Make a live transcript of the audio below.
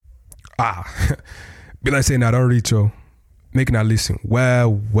Ah, be like saying that already, Joe. Making that listen.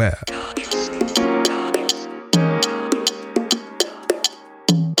 Well.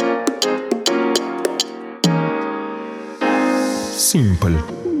 Simple.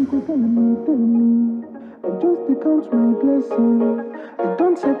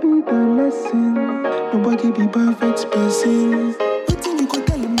 Nobody be perfect person.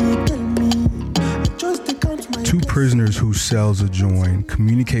 Two prisoners whose cells adjoin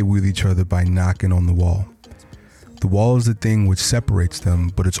communicate with each other by knocking on the wall. The wall is the thing which separates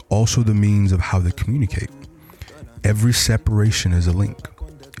them, but it's also the means of how they communicate. Every separation is a link.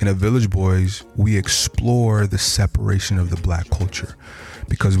 In A Village Boys, we explore the separation of the Black culture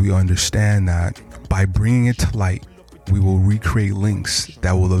because we understand that by bringing it to light, we will recreate links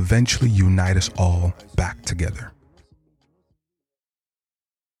that will eventually unite us all back together.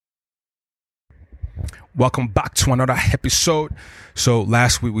 Welcome back to another episode. So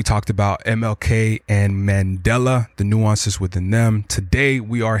last week we talked about MLK and Mandela, the nuances within them. Today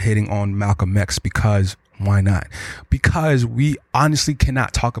we are hitting on Malcolm X because why not? Because we honestly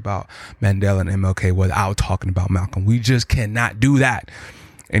cannot talk about Mandela and MLK without talking about Malcolm. We just cannot do that.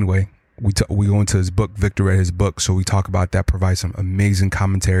 Anyway, we go into his book. Victor read his book, so we talk about that, provide some amazing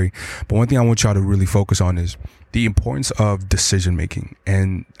commentary. But one thing I want y'all to really focus on is the importance of decision making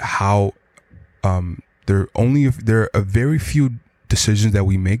and how there are a very few decisions that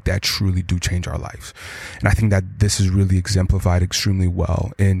we make that truly do change our lives. And I think that this is really exemplified extremely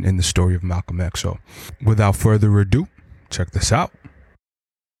well in the story of Malcolm X. So without further ado, check this out.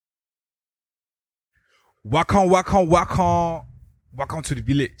 Welcome to the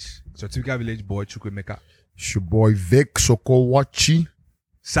village. So typical village boy, Chukwemeka. It's your boy Vic Sokowachi.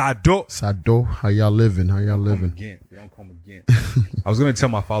 Sado. How y'all living? They don't come again. I was gonna tell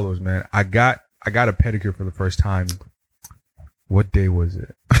my followers, man, I got a pedicure for the first time. What day was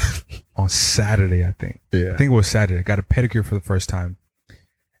it? On Saturday, I think. Yeah. I think it was Saturday. I got a pedicure for the first time.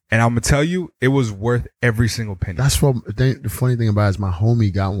 And I'm going to tell you, it was worth every single penny. That's what the funny thing about it is my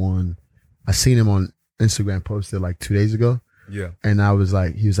homie got one. I seen him on Instagram posted like 2 days ago. Yeah. And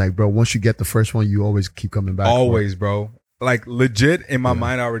he was like, bro, once you get the first one, you always keep coming back. Always, bro. Like legit in my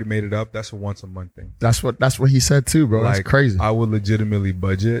mind, I already made it up. That's a once a month thing. That's what he said too, bro. Like, that's crazy. I would legitimately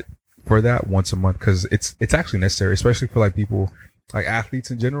budget for that once a month because it's actually necessary, especially for like people like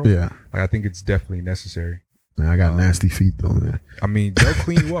athletes in general. Yeah. Like I think it's definitely necessary. Man, I got nasty feet though, man. I mean, they'll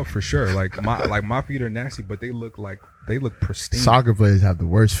clean you up for sure. Like my feet are nasty, but they look pristine. Soccer players have the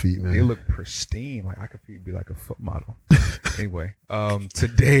worst feet, man. They look pristine. Like I could be like a foot model. Anyway,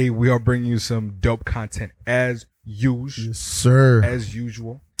 today we are bringing you some dope content as usual. Yes, sir. As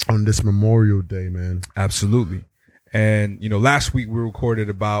usual. On this Memorial Day, man. Absolutely. And last week we recorded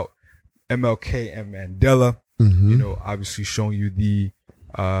about MLK and Mandela. Mm-hmm. Obviously showing you the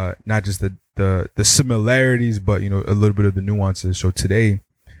not just the similarities, but a little bit of the nuances. So today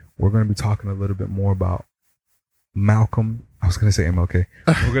we're going to be talking a little bit more about Malcolm. I was going to say MLK.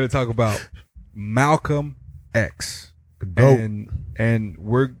 We're going to talk about Malcolm X. And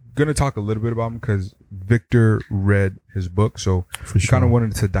we're going to talk a little bit about him because Victor read his book. So we kind of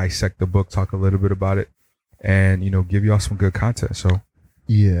wanted to dissect the book, talk a little bit about it, and give y'all some good content. So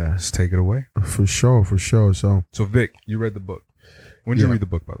yeah, let's take it away. For sure. So Vic, you read the book. When did you read the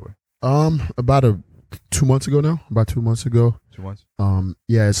book, by the way? About 2 months ago now. About 2 months ago. 2 months?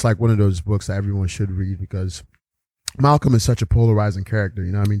 Yeah, it's like one of those books that everyone should read because Malcolm is such a polarizing character,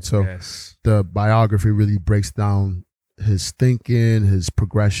 you know what I mean? So yes. The biography really breaks down his thinking, his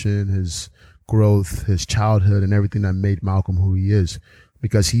progression, his growth, his childhood, and everything that made Malcolm who he is.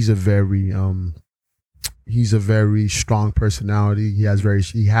 Because he's a very strong personality. He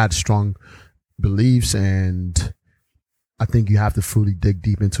had strong beliefs, and I think you have to fully dig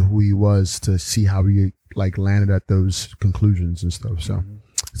deep into who he was to see how he like landed at those conclusions and stuff. So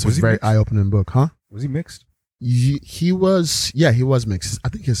it's a very eye-opening book, huh? Was he mixed? He was mixed. I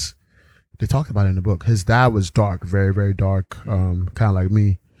think they talked about it in the book. His dad was dark, very, very dark, kind of like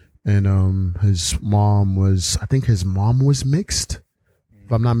me. And his mom was mixed.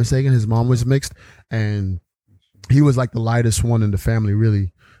 If I'm not mistaken, his mom was mixed. And he was like the lightest one in the family,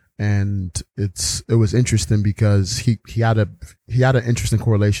 really. And it was interesting because he had an interesting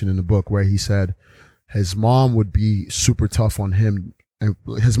correlation in the book where he said his mom would be super tough on him, and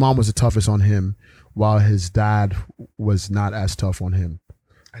his mom was the toughest on him, while his dad was not as tough on him.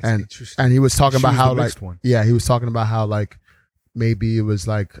 That's and interesting. And he was talking about how like one. Yeah, he was talking about how like maybe it was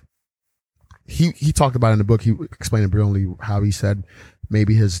like he talked about in the book. He explained it brilliantly how he said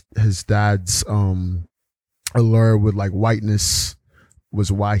maybe his dad's allure with like whiteness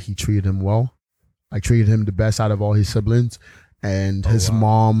was why he treated him well, like treated him the best out of all his siblings. and his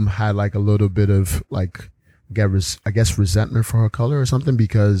mom had like a little bit of like, I guess resentment for her color or something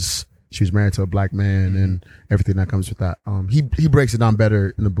because she was married to a black man and everything that comes with that. He breaks it down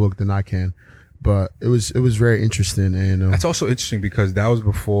better in the book than I can, but it was very interesting. And that's also interesting because that was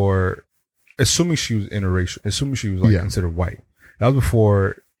before, assuming she was interracial, assuming she was like considered white. That was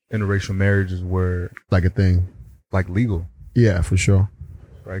before interracial marriages were like a thing, like legal. Yeah, for sure.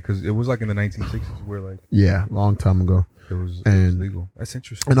 Right, because it was like in the 1960s where like long time ago it was legal. That's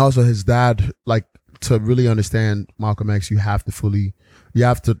interesting. And also his dad, like, to really understand Malcolm X, you have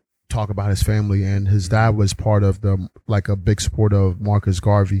to talk about his family, and his dad was part of a big supporter of Marcus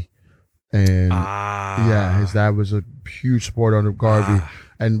Garvey, and his dad was a huge supporter of Garvey.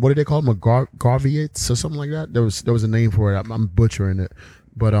 And what did they call him? Garveyites or something like that? There was a name for it. I'm butchering it,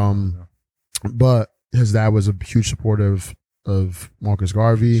 but his dad was a huge supporter of Marcus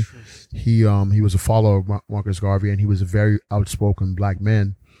Garvey. He was a follower of Marcus Garvey, and he was a very outspoken black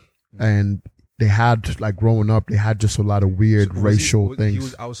man. And they had, like, growing up, they had just a lot of weird racial things. He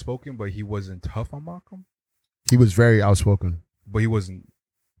was outspoken, but he wasn't tough on Malcolm? He was very outspoken. But he wasn't,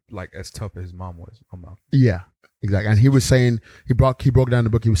 like, as tough as his mom was on Malcolm. Yeah, exactly. And he was saying, he broke down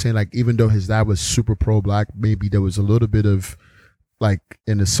the book, he was saying, like, even though his dad was super pro-black, maybe there was a little bit of, like,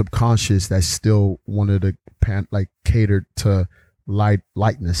 in the subconscious that still wanted to, cater to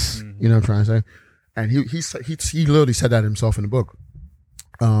lightness. You know what I'm trying to say? And he literally said that himself in the book.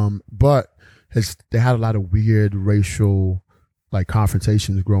 But they had a lot of weird racial, like,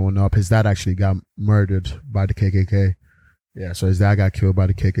 confrontations growing up. His dad actually got murdered by the KKK. Yeah, so his dad got killed by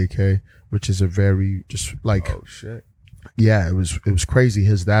the KKK, which is a very just like, oh shit. Yeah, it was crazy.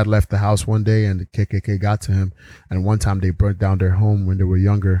 His dad left the house one day and the KKK got to him, and one time they burnt down their home when they were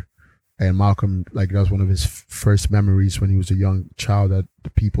younger. And Malcolm, like, that was one of his first memories when he was a young child, that the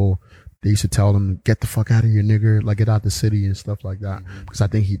people, they used to tell him, get the fuck out of here, nigger, like, get out the city and stuff like that. Because I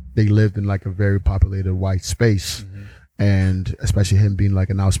think they lived in, like, a very populated white space. And especially him being, like,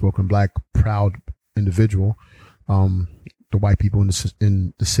 an outspoken black, proud individual. The white people in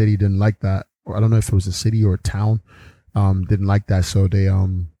the city didn't like that. Or I don't know if it was a city or a town, didn't like that. So they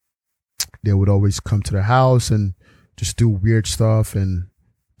would always come to their house and just do weird stuff and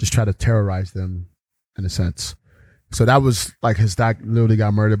just try to terrorize them in a sense. So that was, like, his dad literally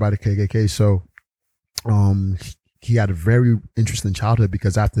got murdered by the KKK. So he had a very interesting childhood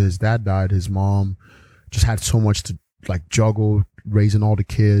because after his dad died, his mom just had so much to, like, juggle, raising all the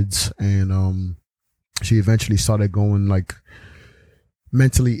kids. And she eventually started going, like,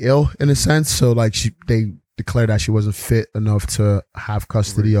 mentally ill in a sense. So, like, they declared that she wasn't fit enough to have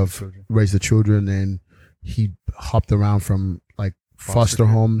custody raise the children. And he hopped around from, like, foster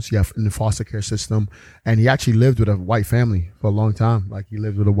homes, in the foster care system. And he actually lived with a white family for a long time. Like, he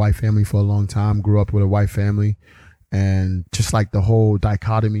lived with a white family for a long time, grew up with a white family, and just, like, the whole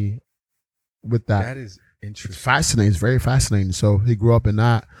dichotomy with that. That is interesting. It's fascinating. It's very fascinating. So he grew up in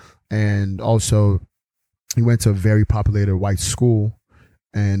that, and also he went to a very populated white school.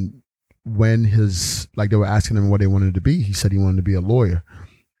 And when they were asking him what they wanted to be, he said he wanted to be a lawyer.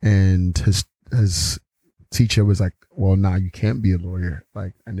 And his teacher was like, well, nah, you can't be a lawyer.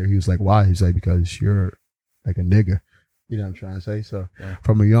 Like, and he was like, why? He's like, because you're, like, a nigger. You know what I'm trying to say? So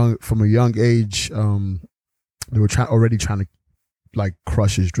from a young age, they were already trying to, like,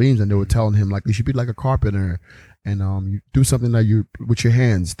 crush his dreams, and they were telling him, like, you should be like a carpenter, and you do something that you with your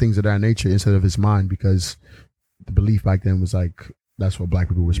hands, things of that nature, instead of his mind, because the belief back then was, like, that's what black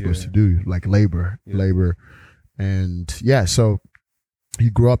people were supposed to do, like, labor. And so he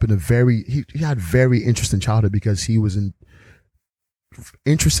grew up in he had very interesting childhood because he was in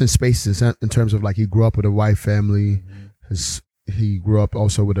interesting spaces in terms of, like, he grew up with a white family. He grew up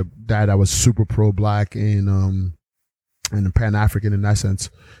also with a dad that was super pro-black and Pan-African in that sense,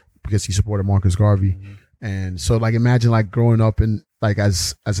 because he supported Marcus Garvey. And so, like, imagine, like, growing up in, like,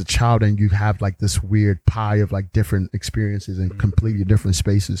 as a child, and you have, like, this weird pie of, like, different experiences and completely different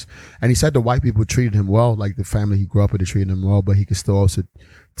spaces. And he said the white people treated him well, like, the family he grew up with treated him well, but he could still also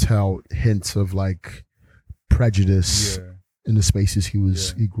tell hints of, like, prejudice in the spaces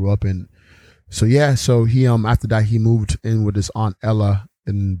he grew up in. So so he after that he moved in with his aunt Ella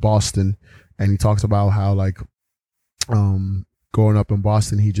in Boston, and he talks about how, like, growing up in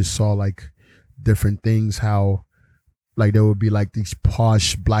Boston, he just saw, like, different things, how, like, there would be, like, these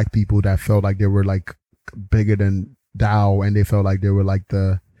posh black people that felt like they were, like, bigger than thou, and they felt like they were, like,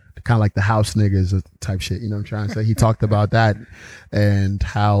 the kind of like the house niggas type shit, you know what I'm trying to say? He talked about that, and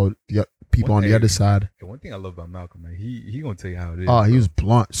how the people on the other side. One thing I love about Malcolm, man, he gonna tell you how it is. Oh, he was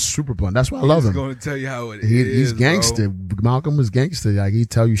blunt, super blunt. That's why I love him. He's gonna tell you how it is. He's gangster. Bro. Malcolm was gangster. Like, he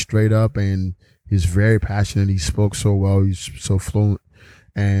tell you straight up, and He's very passionate. He spoke so well. He's so fluent.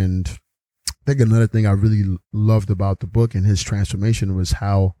 And I think another thing I really loved about the book and his transformation was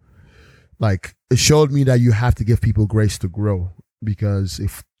how, like, it showed me that you have to give people grace to grow. Because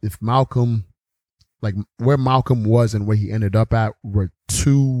if Malcolm, like where Malcolm was and where he ended up at were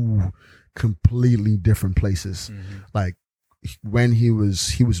two completely different places. Mm-hmm. Like when he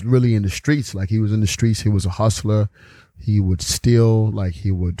was really in the streets. Like he was in the streets. He was a hustler. He would steal. Like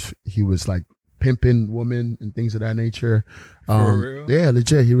he was like pimping women and things of that nature. For real? Yeah,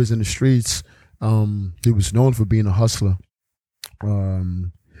 legit. He was in the streets. He was known for being a hustler.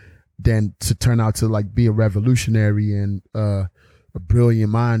 Then to turn out to like be a revolutionary and a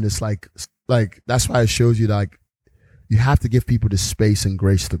brilliant mind, it's like that's why it shows you like you have to give people the space and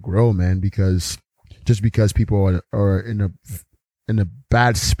grace to grow, man. Because just because people are in a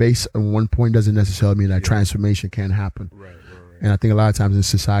bad space at one point doesn't necessarily mean that transformation can't happen. Right. And I think a lot of times in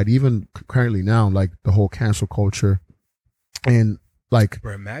society, even currently now, like the whole cancel culture, and like,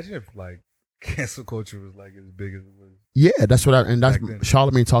 Bro, imagine if like cancel culture was like as big as it was. yeah, that's what that's Back then.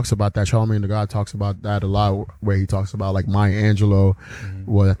 Charlamagne talks about that. Charlamagne the God talks about that a lot, where he talks about like Maya Angelou.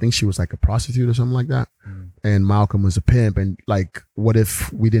 Well, I think she was like a prostitute or something like that, and Malcolm was a pimp. And like, what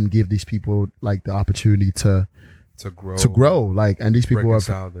if we didn't give these people like the opportunity to grow? Like, and these people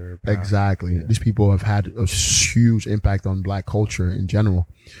reconcile have their past. exactly. These people have had a huge impact on Black culture in general.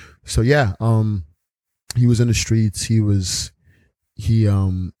 So yeah, he was in the streets. He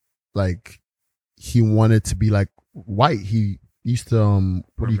wanted to be like white. He used to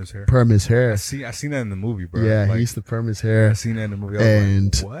perm his hair. I seen that in the movie, bro. Yeah, like, he used to perm his hair. I seen that in the movie. I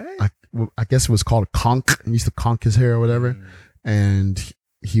And was like, what? I guess it was called conk. He used to conk his hair or whatever. And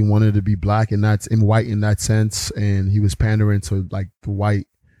he wanted to be black and white in that sense. And he was pandering to like the white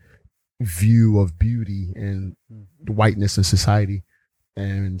view of beauty and the whiteness in society.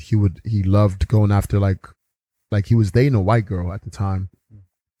 And he loved going after like he was dating a white girl at the time,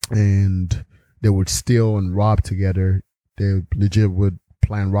 and they would steal and rob together. They legit would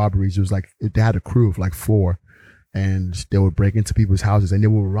plan robberies. It was like they had a crew of like 4, and they would break into people's houses and they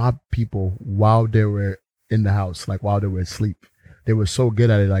would rob people while they were in the house, like while they were asleep. They were so good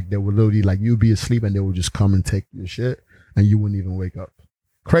at it. Like they would literally, like, you'd be asleep and they would just come and take your shit and you wouldn't even wake up.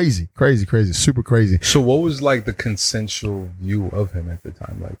 Crazy, super crazy. So what was like the consensual view of him at the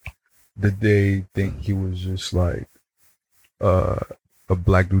time? Like, did they think he was just like a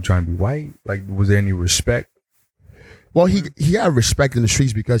black dude trying to be white? Like, was there any respect? Well, he had respect in the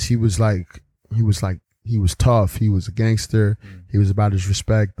streets because he was tough. He was a gangster. He was about his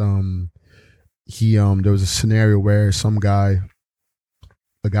respect. There was a scenario where some guy,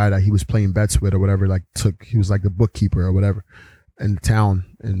 a guy that he was playing bets with or whatever, like he was like the bookkeeper or whatever in town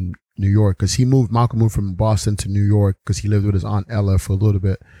in New York, because Malcolm moved from Boston to New York because he lived with his aunt Ella for a little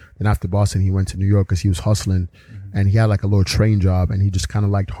bit. Then after Boston, he went to New York because he was hustling, and he had like a little train job, and he just kind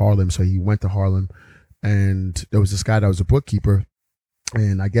of liked Harlem, so he went to Harlem. And there was this guy that was a bookkeeper,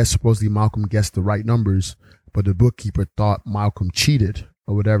 and I guess supposedly Malcolm guessed the right numbers, but the bookkeeper thought Malcolm cheated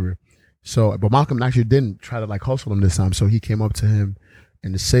or whatever. So, but Malcolm actually didn't try to like hustle him this time. So he came up to him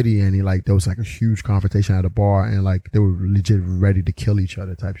in the city, and there was like a huge confrontation at a bar, and like they were legit ready to kill each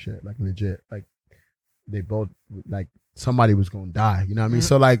other type shit. Like legit, like they both, like somebody was going to die. You know what I mean?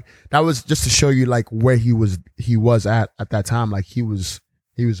 So like that was just to show you like where he was at that time. Like he was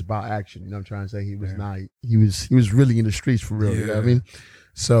about action. You know what I'm trying to say? He was not, he was really in the streets for real. You know what I mean?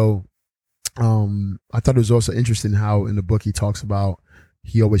 So, I thought it was also interesting how in the book he talks about,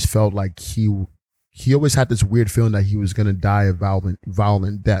 he always felt like he always had this weird feeling that he was going to die a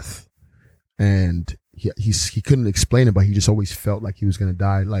violent death. And he couldn't explain it, but he just always felt like he was going to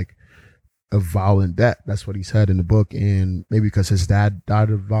die like a violent death. That's what he said in the book. And maybe because his dad died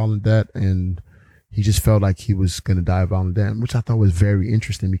of violent death, and he just felt like he was going to die of violent death, which I thought was very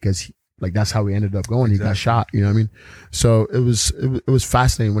interesting because that's how he ended up going. Exactly. He got shot, you know what I mean? So it was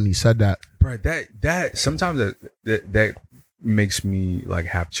fascinating when he said that. Right. That sometimes that makes me like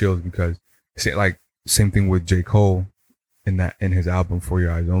have chills, because same thing with J. Cole in his album For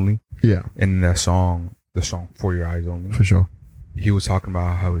Your Eyes Only. Yeah. And in that song, the song For Your Eyes Only. For sure. He was talking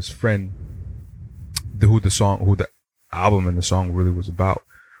about how his friend, who the album and the song really was about,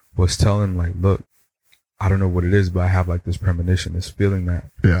 was telling him like, look, I don't know what it is, but I have like this premonition, this feeling that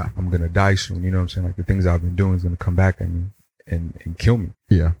I'm going to die soon. You know what I'm saying? Like the things I've been doing is going to come back at me and kill me.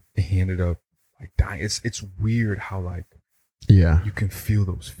 Yeah. And he ended up like dying. It's weird how like, you can feel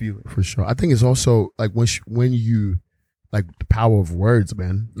those feelings. For sure. I think it's also like when you, like the power of words,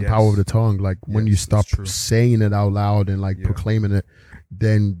 man, the power of the tongue, like when you stop saying it out loud and like proclaiming it,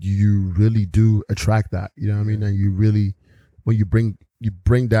 then you really do attract that, you know what I mean? And you really, when you bring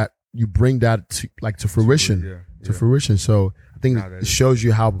that you bring that to fruition. To fruition. So I think it shows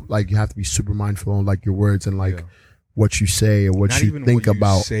you how like you have to be super mindful on like your words and like what you say or what Not you even think what you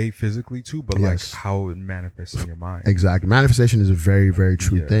about. say physically too, but Yes. like how it manifests in your mind. Exactly. Manifestation is a very, very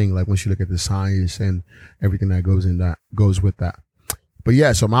true thing. Like once you look at the science and everything that goes with that. But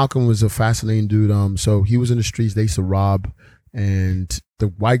yeah, so Malcolm was a fascinating dude. So he was in the streets. They used to rob, and the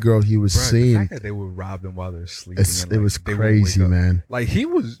white girl he was The seeing, fact that they would rob them while they're sleeping. it was crazy, man. Like he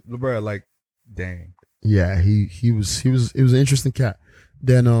was, bro. Like, dang. Yeah, he was an interesting cat.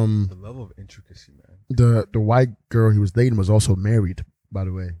 Then The level of intricacy, man. the white girl he was dating was also married, by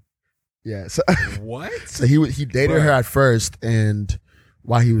the way. Yeah. So What? so he dated her at first, and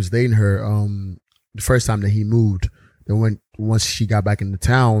while he was dating her, the first time that he moved, then once he got back into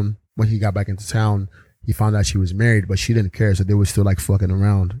town, he found out she was married, but she didn't care, so they were still like fucking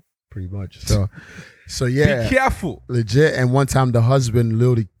around, pretty much. So yeah, Be careful. legit. And one time the husband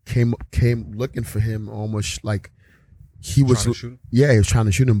literally came looking for him, almost like he was Trying to shoot him? yeah, he was trying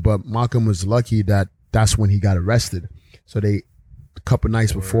to shoot him, but Malcolm was lucky that that's when he got arrested. So a couple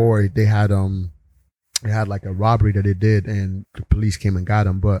nights before they had like a robbery that they did, and the police came and got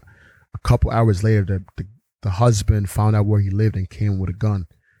him. But a couple hours later, the husband found out where he lived and came with a gun.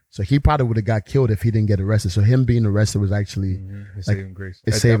 So he probably would have got killed if he didn't get arrested. So him being arrested was actually His like, saving grace.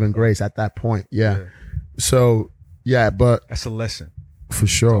 it's At saving that grace at that point. Yeah. Yeah. So yeah, but That's a lesson. for All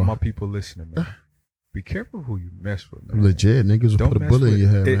sure, my people listening, man. Be careful who you mess with, man. legit niggas will Don't put a mess bullet in with your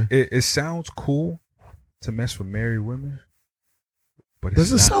head, it. man. It sounds cool to mess with married women, but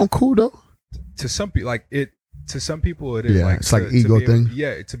Does it it's not. sound cool though? To some people, like it. To some people, it is. Yeah, like, it's like to ego be able- thing.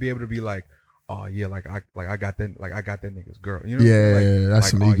 Yeah, to be able to be like, oh yeah, like I got that nigga's girl. You know? Yeah, like, that's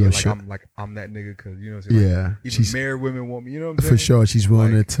some ego like, shit. I'm that nigga because you know. What I'm saying? Yeah, Like, even she's married women want me. You know what I'm saying? for sure. She's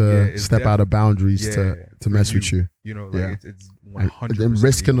willing Like, to yeah, it's step out of boundaries Yeah, to mess with you. You know, like Yeah. it's And 100%.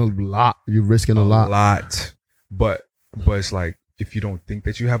 risking a lot. You're risking a lot. But it's like if you don't think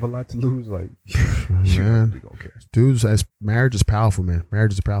that you have a lot to lose, like you Man. really don't care. Dudes, marriage is powerful, man.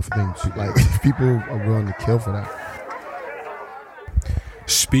 Marriage is a powerful thing. Like people are willing to kill for that.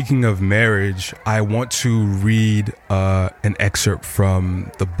 Speaking of marriage, I want to read an excerpt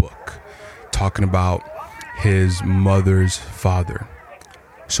from the book talking about his mother's father.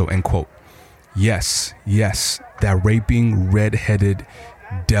 So, end quote. Yes, that raping red-headed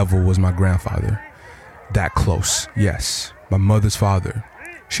devil was my grandfather. That close, yes. My mother's father.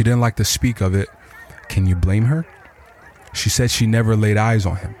 She didn't like to speak of it. Can you blame her? She said she never laid eyes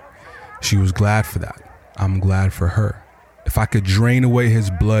on him. She was glad for that. I'm glad for her. If I could drain away his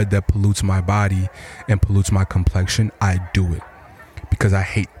blood that pollutes my body and pollutes my complexion, I'd do it. Because I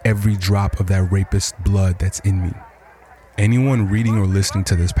hate every drop of that rapist blood that's in me. Anyone reading or listening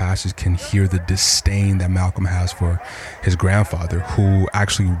to this passage can hear the disdain that Malcolm has for his grandfather, who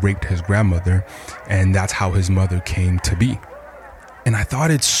actually raped his grandmother, and that's how his mother came to be. And I thought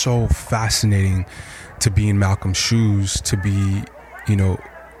it's so fascinating to be in Malcolm's shoes, to be,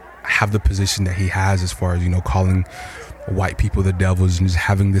 have the position that he has as far as, calling white people the devils and just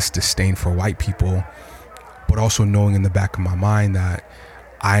having this disdain for white people, but also knowing in the back of my mind that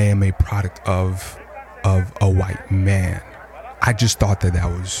I am a product of a white man. I just thought that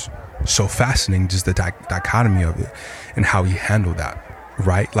was so fascinating, just the dichotomy of it and how he handled that,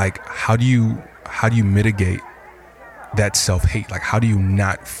 right? Like, how do you mitigate that self-hate? Like, how do you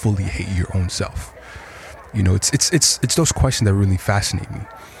not fully hate your own self? It's those questions that really fascinate me.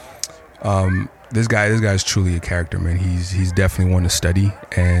 This guy is truly a character, man. He's definitely one to study,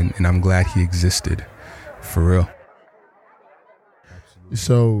 and I'm glad he existed, for real.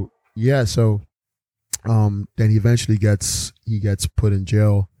 So then he eventually gets put in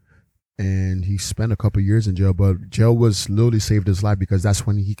jail, and he spent a couple years in jail. But jail was literally saved his life, because that's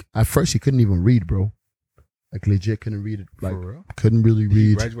when at first he couldn't even read, bro. Like legit couldn't read it. Like For real? couldn't really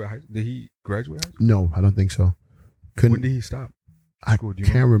read. Did he graduate high school? No, I don't think so. When did he stop? I School, do you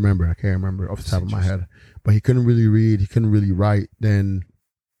can't remember. I can't remember off the top of my head. But he couldn't really read. He couldn't really write. Then,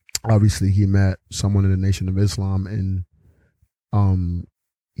 obviously, he met someone in the Nation of Islam, and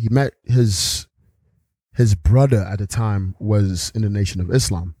he met his brother at the time was in the Nation of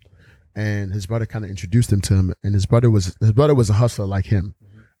Islam, and his brother kind of introduced him to him. And his brother was a hustler like him,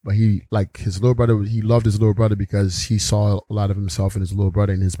 but he loved his little brother because he saw a lot of himself in his little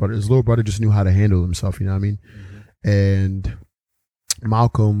brother, and his little brother just knew how to handle himself. You know what I mean? Mm-hmm. And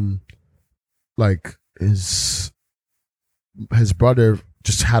Malcolm, like his brother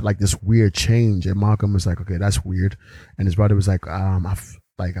just had like this weird change, and Malcolm was like, okay, that's weird. And his brother was like, I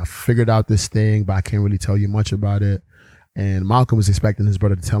figured out this thing, but I can't really tell you much about it. And Malcolm was expecting his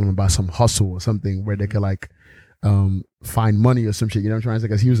brother to tell him about some hustle or something where they could like find money or some shit. You know what I'm trying to say?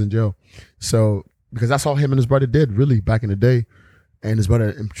 Because he was in jail. So because that's all him and his brother did really back in the day. And his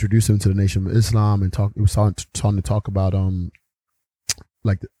brother introduced him to the Nation of Islam and he was starting to talk about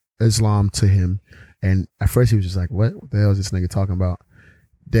like Islam to him. And at first he was just like, what the hell is this nigga talking about?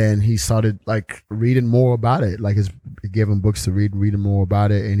 Then he started like reading more about it. Like it gave him books to reading more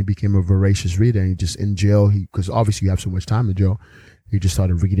about it, and he became a voracious reader. And he just in jail, because obviously you have so much time in jail, he just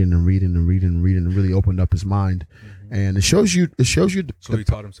started reading and really opened up his mind. Mm-hmm. And it shows you. So he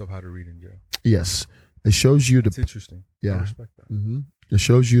taught himself how to read in jail. Yes, it shows you It's interesting. Yeah, I respect that. Mm-hmm. It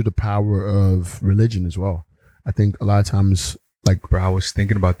shows you the power of religion as well. I think a lot of times, like, bro, I was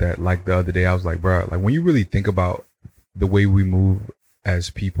thinking about that like the other day. I was like, bro, like when you really think about the way we move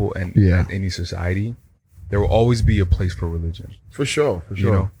as people and in any society, there will always be a place for religion. For sure.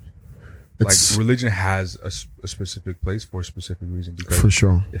 You know, like religion has a specific place for a specific reason. Because for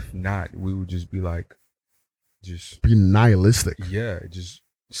sure, if not, we would just be like, just be nihilistic. Yeah, just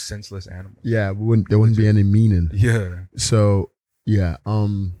senseless animals. Yeah, there wouldn't be any meaning. Yeah. So yeah,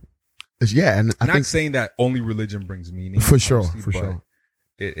 and I think saying that only religion brings meaning. For sure, for sure.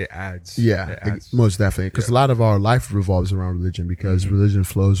 It adds. Yeah, it adds. Most definitely. Because a lot of our life revolves around religion, because religion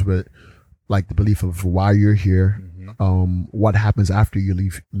flows with like the belief of why you're here, what happens after you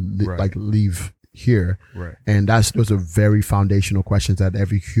leave here. Right. And those are very foundational questions that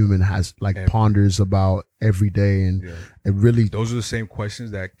every human has ponders about every day. And it really. Those are the same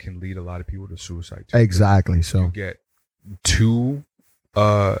questions that can lead a lot of people to suicide too. Exactly. So you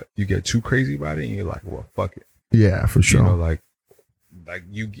get too crazy about it and you're like, well, fuck it. Yeah, for sure. You know, like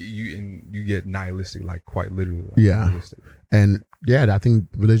you get nihilistic, like quite literally. Like nihilistic. And I think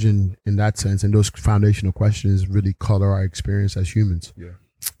religion in that sense and those foundational questions really color our experience as humans. Yeah.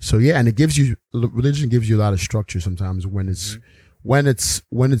 So and religion gives you a lot of structure sometimes when it's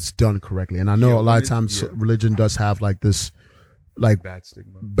done correctly. And I know a lot of times religion does have like this like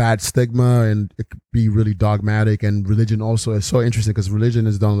bad stigma, and it could be really dogmatic. And religion also is so interesting because religion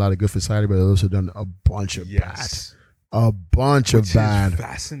has done a lot of good for society, but it's also done a bunch of bad. A bunch of bad.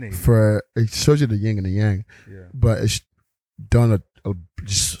 Fascinating. It shows you the yin and the yang. Yeah. But it's done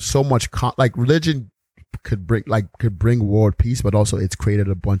just so much like religion could bring world peace, but also it's created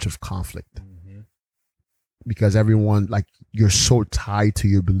a bunch of conflict. Because everyone, like, you're so tied to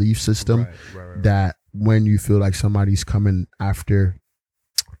your belief system that when you feel like somebody's coming after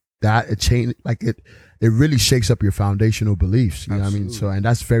that, it really shakes up your foundational beliefs. You know what I mean? So, and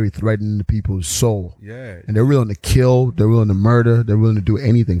that's very threatening to people's soul. Yeah. And they're willing to kill, they're willing to murder, they're willing to do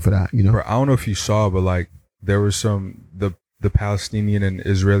anything for that, you know? Bro, I don't know if you saw, but like there was the Palestinian and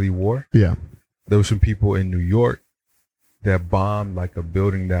Israeli war. Yeah. There were some people in New York that bombed like a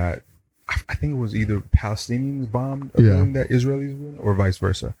building that I think it was either Palestinians bombed a building that Israelis were in, or vice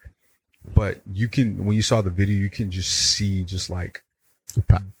versa. But when you saw the video, you can just see just like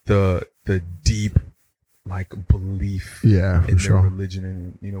the deep like belief in their religion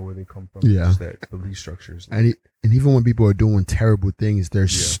and you know where they come from. Just that belief structures. And even when people are doing terrible things,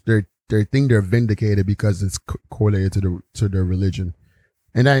 they think they're vindicated because it's correlated to their religion.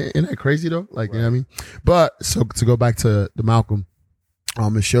 And isn't that crazy though? Like, you know what I mean? But so to go back to the Malcolm,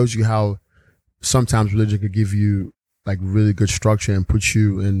 it shows you how sometimes religion could give you like really good structure and put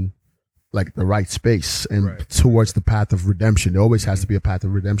you in like the right space and towards the path of redemption. There always has to be a path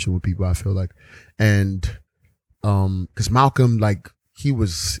of redemption with people, I feel like. And because Malcolm, like he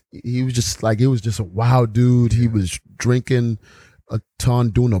was just a wild dude. He was drinking a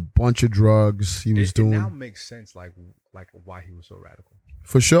ton, doing a bunch of drugs. It now makes sense like why he was so radical.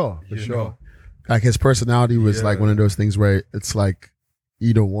 For sure. Like his personality was like one of those things where it's like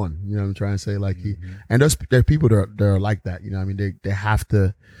either one, you know what I'm trying to say? Like and there are people that are like that, you know what I mean? They have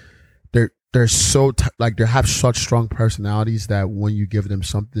to, they're so, they have such strong personalities that when you give them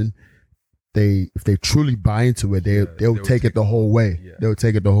something, if they truly buy into it, they'll take it the whole way. Yeah. They'll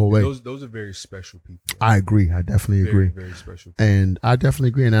take it the whole way. Those are very special people. I agree. I definitely agree. Very special people. And I definitely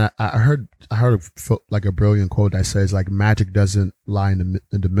agree. And I heard like a brilliant quote that says like magic doesn't lie in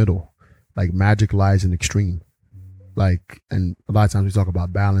the middle. Like magic lies in extreme. Like, and a lot of times we talk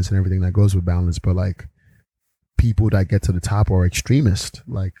about balance and everything that goes with balance, but like people that get to the top are extremists.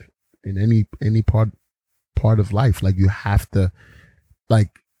 Like in any part of life, like you have to like.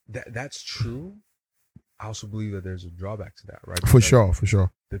 That's true. I also believe that there's a drawback to that, right? For sure.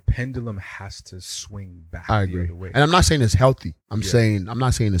 The pendulum has to swing back the other way. And I'm not saying it's healthy. I'm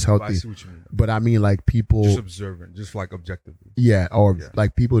not saying it's healthy. I see what you mean. But I mean like people just observant, just like objectively. Yeah, or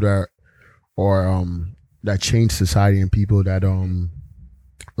like people that that change society and people that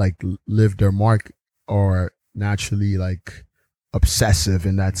like live their mark are naturally like obsessive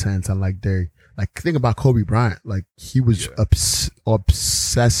in that sense, and like they Like think about Kobe Bryant. Like he was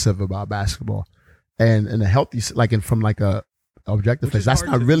obsessive about basketball, and in a healthy, like in from like a objective Which place, is that's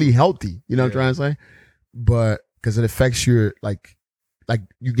hard not to really do. healthy. You know what I'm trying to say? But because it affects your like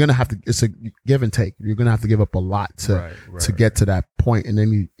you're gonna have to. It's a give and take. You're gonna have to give up a lot to get to that point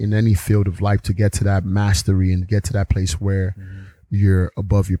in any field of life, to get to that mastery and get to that place where you're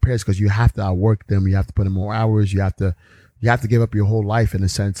above your peers, because you have to outwork them. You have to put in more hours. You have to give up your whole life in a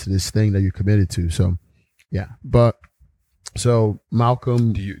sense to this thing that you're committed to. So, yeah. But so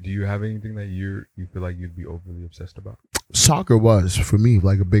Malcolm, Do you have anything that you feel like you'd be overly obsessed about? soccer was for me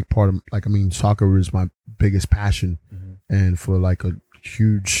like a big part of soccer was my biggest passion, and for like a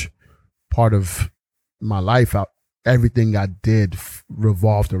huge part of my life, everything I did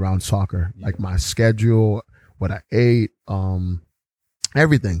revolved around soccer. Like my schedule, what I ate,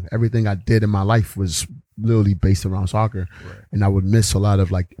 everything I did in my life was literally based around soccer. And I would miss a lot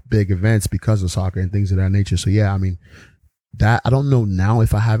of like big events because of soccer and things of that nature. So yeah, I mean, that I don't know now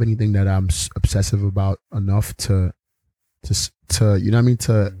if I have anything that I'm obsessive about enough to you know what I mean,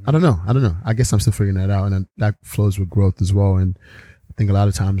 I don't know, I guess I'm still figuring that out, and that flows with growth as well. And I think a lot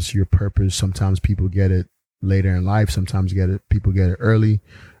of times your purpose, sometimes people get it later in life, sometimes people get it early.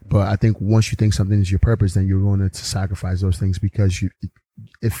 But I think once you think something is your purpose, then you're willing to sacrifice those things because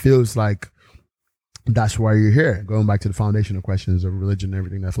it feels like that's why you're here. Going back to the foundational questions of religion and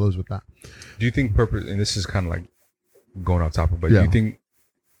everything that flows with that. Do you think purpose, and this is kind of like going off topic, but do you think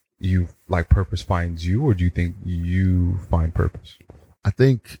you like purpose finds you, or do you think you find purpose? I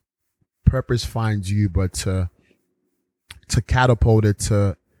think purpose finds you, but to catapult it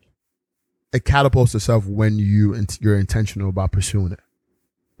catapults itself when you're intentional about pursuing it.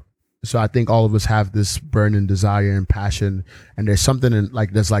 So I think all of us have this burning desire and passion, and there's something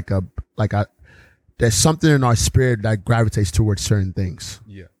there's something in our spirit that gravitates towards certain things.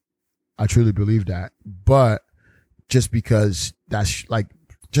 Yeah, I truly believe that. But just because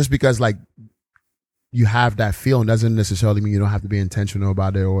you have that feeling doesn't necessarily mean you don't have to be intentional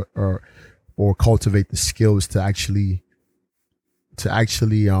about it or cultivate the skills to actually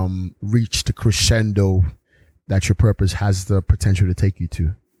reach the crescendo that your purpose has the potential to take you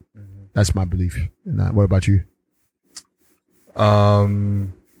to. That's my belief in that. What about you?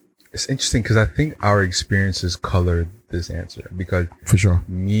 It's interesting because I think our experiences colored this answer, because For sure.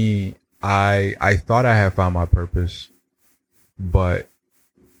 me, I thought I had found my purpose, but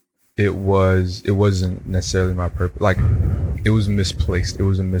it wasn't necessarily my purpose. Like it was misplaced. It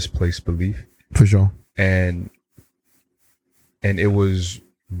was a misplaced belief. For sure. And it was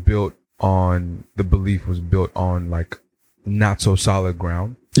built on, the belief was built on like not so solid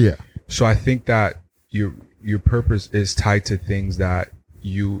ground. Yeah. So I think that your purpose is tied to things that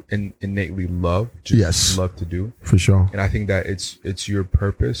you innately love, love to do. For sure. And I think that it's your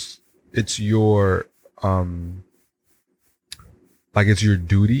purpose. It's your like it's your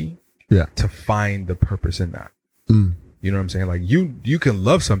duty to find the purpose in that. You know what I'm saying? Like you can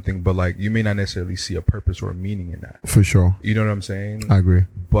love something, but like you may not necessarily see a purpose or a meaning in that. For sure. You know what I'm saying? I agree.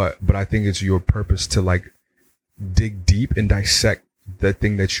 But I think it's your purpose to like dig deep and dissect the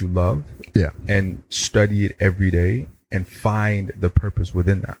thing that you love. Yeah. And study it every day and find the purpose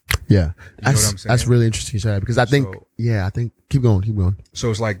within that. Yeah. That's really interesting you say that, because I think keep going. So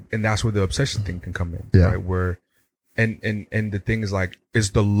it's like, and that's where the obsession thing can come in. Yeah. Right? Where and the thing is like,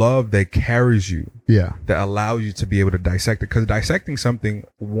 it's the love that carries you. Yeah. That allows you to be able to dissect it. Because dissecting something,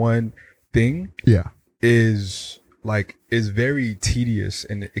 one thing is very tedious,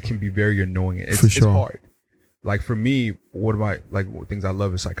 and it can be very annoying. It's hard. Like for me, one of my things I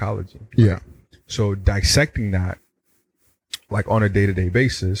love is psychology. Right? Yeah. So dissecting that, like on a day-to-day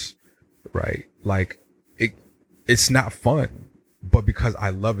basis, right? Like it's not fun, but because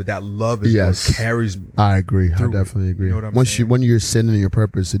I love it, that love is what carries me. I agree. I definitely agree. You know what I'm saying? When you're sitting in your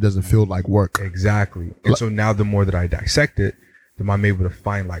purpose, it doesn't feel like work. Exactly. And so now the more that I dissect it, the more I'm able to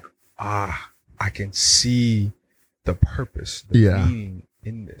find like, I can see the purpose, the meaning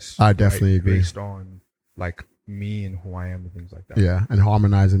in this. I definitely agree. Based on like me and who I am and things like that. Yeah. And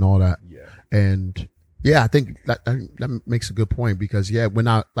harmonizing all that. Yeah. And yeah, I think that makes a good point, because when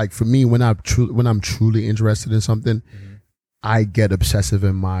I'm truly interested in something, I get obsessive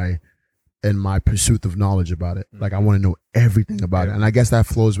in my pursuit of knowledge about it. Like I want to know everything about it. And I guess that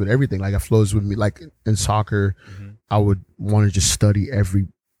flows with everything. Like it flows with me. Like in soccer, I would want to just study every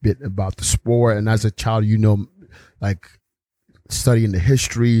bit about the sport. And as a child, like studying the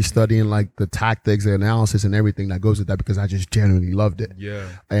history, studying like the tactics, the analysis and everything that goes with that, because I just genuinely loved it. Yeah.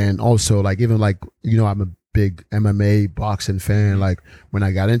 And also like, even like, I'm a big MMA boxing fan. Like when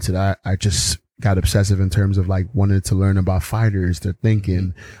I got into that, I just got obsessive in terms of like wanted to learn about fighters, their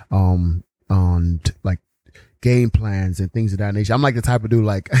thinking, and like game plans and things of that nature. I'm like the type of dude,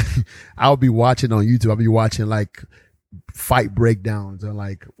 like I'll be watching on YouTube. I'll be watching like fight breakdowns and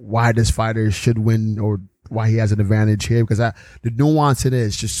like why this fighter should win or why he has an advantage here, because the nuance in it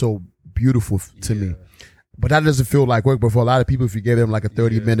is just so beautiful to me. But that doesn't feel like work. But for a lot of people, if you give them like a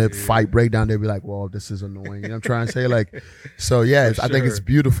 30-minute fight breakdown, they'll be like, well, this is annoying. You know what I'm trying to say? Like, so yeah, I think it's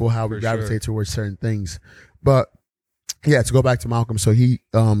beautiful how we gravitate towards certain things. But yeah, to go back to Malcolm. So he,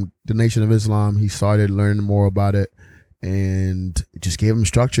 the Nation of Islam, he started learning more about it, and it just gave him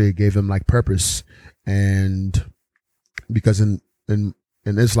structure. It gave him like purpose. And because in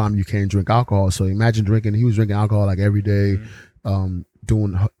Islam, you can't drink alcohol. So imagine he was drinking alcohol like every day,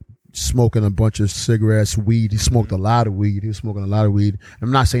 smoking a bunch of cigarettes, weed. He smoked a lot of weed. He was smoking a lot of weed.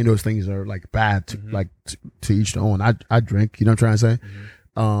 I'm not saying those things are like bad to each their own. I drink, you know what I'm trying to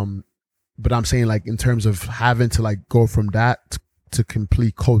say? But I'm saying like in terms of having to like go from that to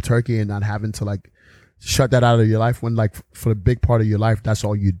complete cold turkey and not having to like shut that out of your life when like for the big part of your life, that's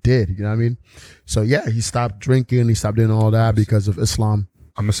all you did. You know what I mean? So yeah, he stopped drinking. He stopped doing all that because of Islam.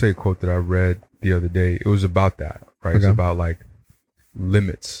 I'm going to say a quote that I read the other day. It was about that, right? Okay. It's about like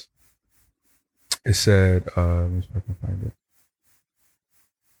limits. It said, let me see if I can find it.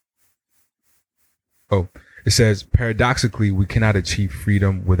 Oh, it says, paradoxically, we cannot achieve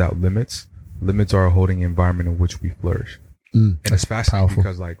freedom without limits. Limits are a holding environment in which we flourish. And it's fascinating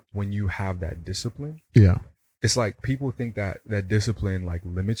because like when you have that discipline, it's like people think that discipline like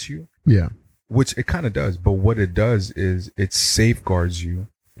limits you. Yeah. Which it kind of does. But what it does is it safeguards you.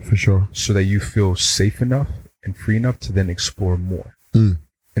 For sure. So that you feel safe enough and free enough to then explore more.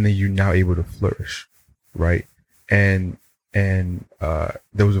 And then you're now able to flourish. Right. And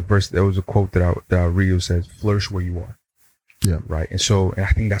there was a quote that I read that says, flourish where you are. Yeah. Right. And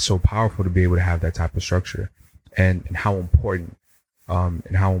I think that's so powerful to be able to have that type of structure and how important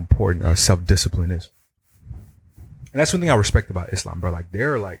self-discipline is. And that's one thing I respect about Islam, bro. Like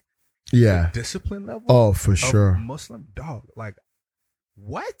they're like, the discipline level. Oh, for sure. Muslim dog. Like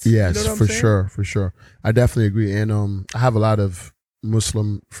what? Yes, you know what for sure. For sure. I definitely agree. And, I have a lot of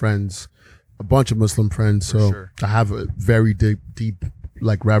Muslim friends, a bunch of Muslim friends. So I have a very deep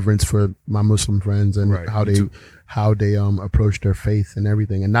like reverence for my Muslim friends and how they approach their faith and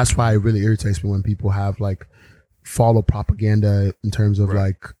everything. And that's why it really irritates me when people have like follow propaganda in terms of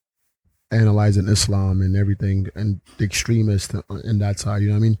like analyzing Islam and everything and the extremists in that side, you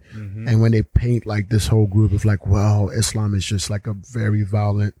know what I mean? And when they paint like this whole group of like, well, Islam is just like a very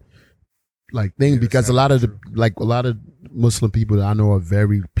violent like thing, because a lot of Muslim people that I know are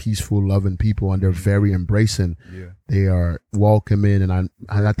very peaceful, loving people, and they're very embracing. They are welcoming, and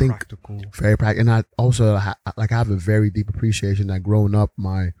I think practical. Very practical. And I also I have a very deep appreciation that growing up,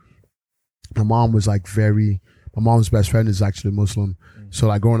 my mom was like my mom's best friend is actually Muslim. So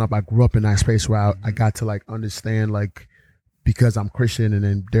like growing up, I grew up in that space where I got to like understand like, because I'm Christian and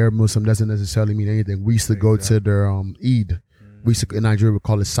then they're Muslim doesn't necessarily mean anything. We used to go to their Eid. We used to, in Nigeria, we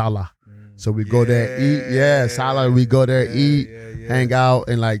call it Salah. So we go there, eat. Salah, we go there, eat, hang out,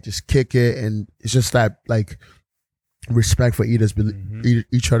 and like just kick it. And it's just that like respect for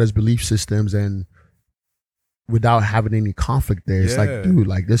each other's belief systems, and without having any conflict there. It's like, dude,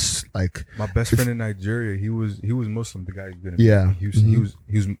 like this, like my best friend in Nigeria, he was Muslim. The guy who's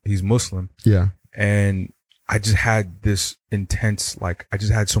gonna he's Muslim. Yeah. And I just had this intense, like, I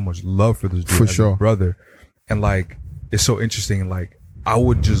just had so much love for this dude for sure, brother. And like, it's so interesting. Like, I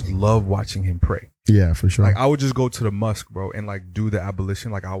would just love watching him pray. Yeah, for sure. Like, I would just go to the mosque, bro, and like do the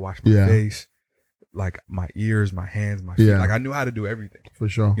ablution. Like, I'll wash my face, like my ears, my hands, my feet. Like, I knew how to do everything. For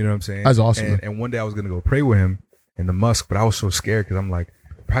sure. You know what I'm saying? That's awesome. And one day I was going to go pray with him in the mosque, but I was so scared because I'm like,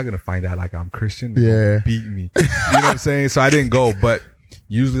 I'm probably going to find out like I'm Christian. They're beat me. You know what I'm saying? So I didn't go. But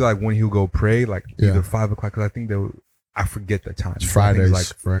usually like when he'll go pray, like either 5 o'clock, because I think I forget the time. It's Fridays.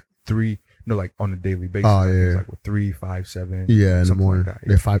 Like 3, like on a daily basis. Oh, yeah. Like 3, 5, 7. Yeah, in the morning. Like that.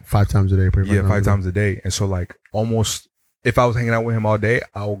 Yeah, five times a day. Five times a day. And so like almost, if I was hanging out with him all day,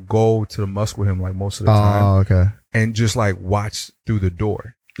 I'll go to the mosque with him like most of the time. Oh, okay. And just like watch through the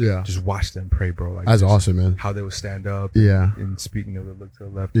door. Yeah. Just watch them pray, bro. Like, that's awesome, man. How they would stand up. Yeah. And speaking, they would look to the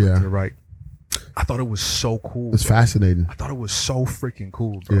left, look to the right. I thought it was so cool. It's fascinating. I thought it was so freaking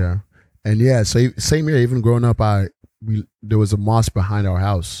cool, bro. Yeah. And so same here, even growing up, there was a mosque behind our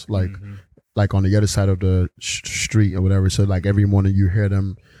house, like on the other side of the street or whatever. So like every morning you hear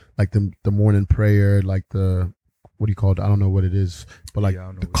them, like the morning prayer, like the, what do you call it? I don't know what it is, but like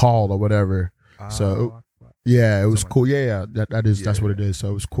the call or whatever. So it was cool. Yeah. That's what it is. So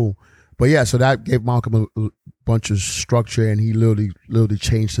it was cool. But yeah, so that gave Malcolm a bunch of structure, and he literally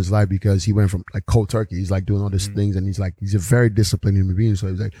changed his life because he went from like cold turkey. He's like doing all these things, and he's a very disciplined human being. So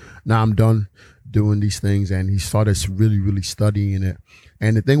he's like, now I'm done doing these things, and he started really studying it.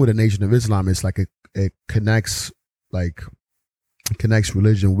 And the thing with the Nation of Islam is like it connects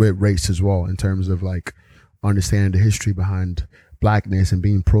religion with race as well, in terms of like understanding the history behind blackness and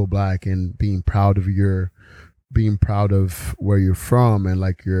being pro-black and being proud of where you're from and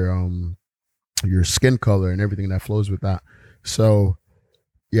like your skin color and everything that flows with that. So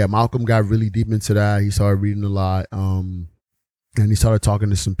yeah, Malcolm got really deep into that. He started reading a lot, and he started talking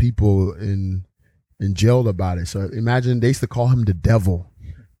to some people in jail about it. So imagine they used to call him the devil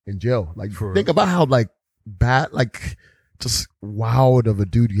in jail. Like think about how like bad, like just wild of a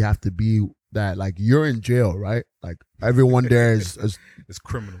dude you have to be, that like you're in jail, right? Like everyone there is it's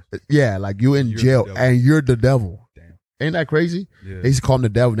criminal. Yeah, like you're in jail and you're the devil. Damn. Ain't that crazy? Yeah. They used to call him the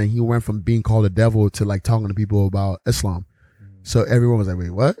devil, and he went from being called the devil to like talking to people about Islam. So everyone was like,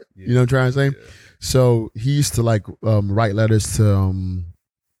 wait, what? Yeah. You know what I'm trying to say? Yeah. So he used to like write letters to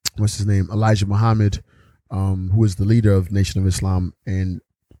what's his name? Elijah Muhammad, who was the leader of Nation of Islam. And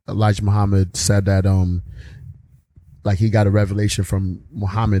Elijah Muhammad said that like he got a revelation from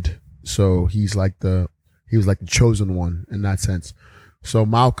Muhammad. So he was like the chosen one in that sense. So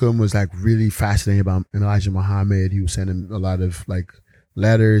Malcolm was like really fascinated about Elijah Muhammad. He was sending a lot of like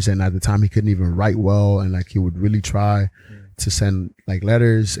letters, and at the time he couldn't even write well, and like he would really try to send like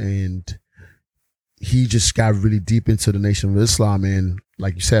letters, and he just got really deep into the Nation of Islam. And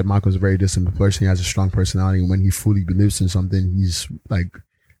like you said, Malcolm's a very disciplined person. He has a strong personality, and when he fully believes in something, he's like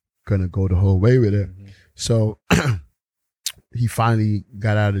gonna go the whole way with it. So he finally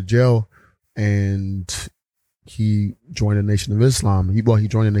got out of jail, and he joined the Nation of Islam. He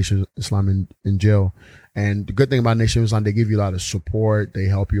joined the Nation of Islam in jail. And the good thing about Nation of Islam, they give you a lot of support. They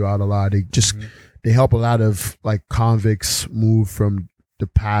help you out a lot. They just they help a lot of like convicts move from the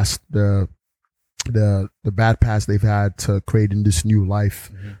past, the bad past they've had, to creating this new life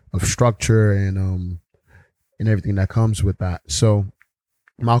of structure and everything that comes with that. So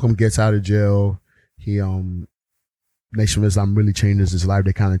Malcolm gets out of jail. He Nation of Islam really changes his life.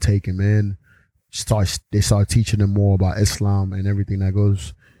 They kind of take him in. They start teaching him more about Islam and everything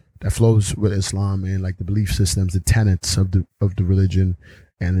that flows with Islam, and like the belief systems, the tenets of the religion.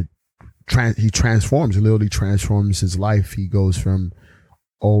 And he literally transforms his life. He goes from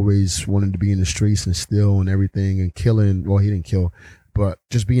always wanting to be in the streets and steal and everything and killing. Well, he didn't kill, but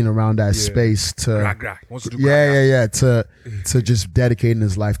just being around that space to to just dedicating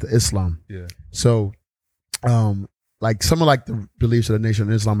his life to Islam. Yeah. So, like some of like the beliefs of the Nation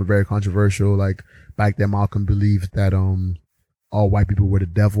of Islam are very controversial. Like back then, Malcolm believed that all white people were the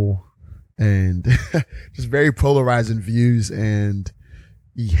devil, and just very polarizing views. And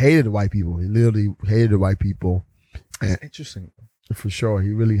he hated the white people. He literally hated the white people. That's interesting. For sure,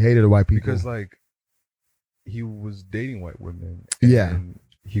 he really hated the white people because like he was dating white women. And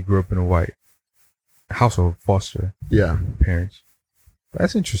he grew up in a white household, foster parents.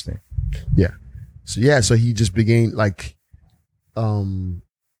 That's interesting. Yeah. So he just became like,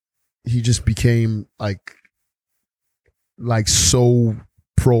 like so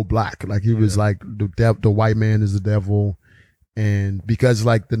pro-black. Like he was like the white man is the devil. And because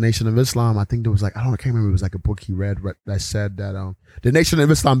like the Nation of Islam, I think there was like, I can't remember, it was like a book he read that said that the Nation of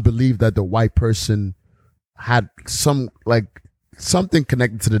Islam believed that the white person had something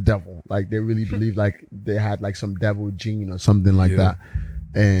connected to the devil. Like they really believed like they had like some devil gene or something like that.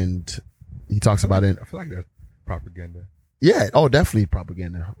 And he talks about it. I feel like that's propaganda. Yeah. Oh, definitely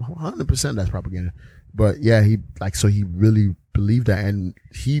propaganda. 100% that's propaganda. But yeah, he really believed that, and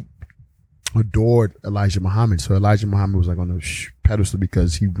he adored Elijah Muhammad. So Elijah Muhammad was like on a pedestal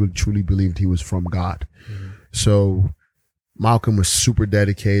because he really truly believed he was from God. So Malcolm was super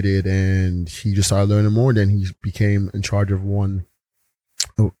dedicated, and he just started learning more. Then he became in charge of one,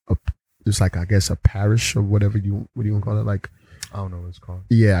 it's like, I guess, a parish or whatever what do you want to call it? Like, I don't know what it's called.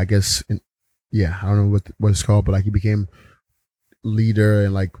 Yeah, I guess. I don't know what it's called, but like he became leader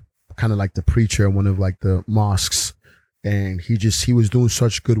and like kind of like the preacher in one of like the mosques. And he was doing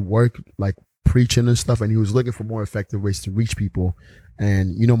such good work, like preaching and stuff. And he was looking for more effective ways to reach people.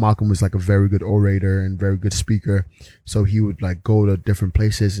 And, Malcolm was like a very good orator and very good speaker. So he would like go to different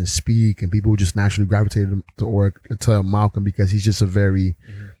places and speak, and people would just naturally gravitate to Malcolm because he's just there's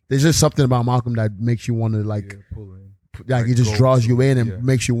just something about Malcolm that makes you want to like pull in. Like he just draws you in and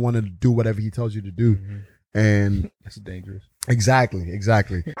makes you want to do whatever he tells you to do. And that's dangerous. Exactly.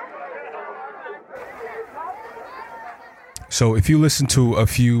 So if you listen to a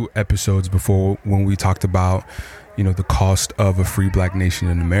few episodes before when we talked about, the cost of a free black nation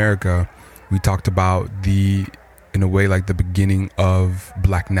in America, we talked about in a way, like the beginning of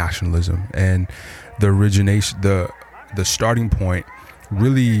black nationalism and the origination, the starting point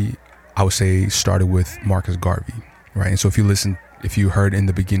really, I would say, started with Marcus Garvey, right? And so if you heard in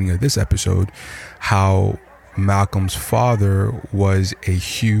the beginning of this episode how Malcolm's father was a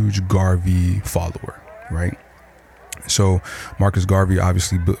huge Garvey follower, right? So Marcus Garvey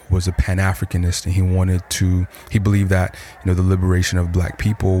obviously was a Pan-Africanist, and he believed that, the liberation of black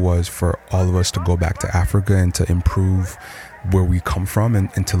people was for all of us to go back to Africa and to improve where we come from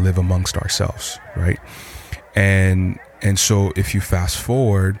and to live amongst ourselves, right? And so if you fast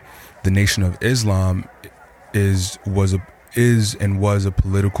forward, the Nation of Islam was a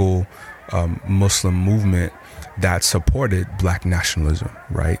political Muslim movement that supported black nationalism,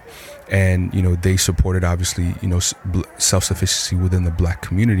 right? And they supported, obviously, self-sufficiency within the black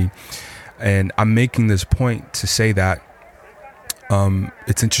community. And I'm making this point to say that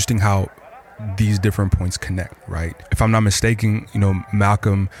it's interesting how these different points connect, right? If I'm not mistaken,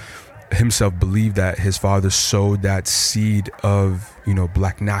 Malcolm himself believed that his father sowed that seed of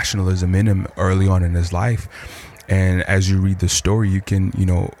black nationalism in him early on in his life. And as you read the story, you can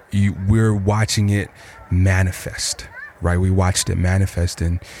we're watching it manifest, right? We watched it manifest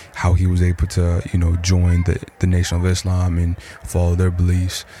in how he was able to join the Nation of Islam and follow their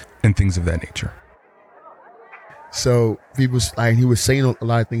beliefs and things of that nature. So he was saying a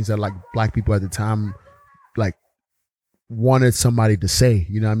lot of things that like black people at the time like wanted somebody to say,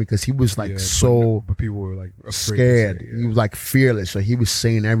 you know what I mean? Because he was like but people were like scared. He was like fearless. So he was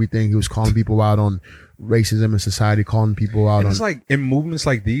saying everything. He was calling people out on racism in society, calling people out on. It's like in movements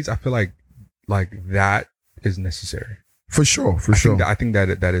like these, I feel like that is necessary. For sure. I think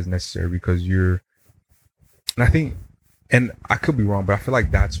that is necessary because and I could be wrong, but I feel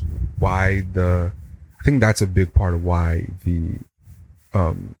like that's why I think that's a big part of why the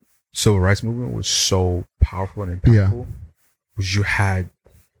civil rights movement was so powerful and impactful. Was you had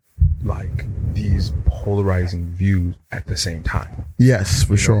like these polarizing views at the same time. Yes,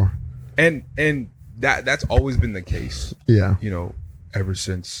 for sure. And that's always been the case. Yeah. Ever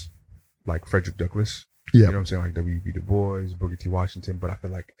since like Frederick Douglass. Yeah. You know what I'm saying? Like W.B. Du Bois, Booker T. Washington, but I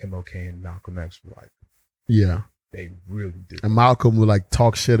feel like MLK and Malcolm X were like, they really did. And Malcolm would like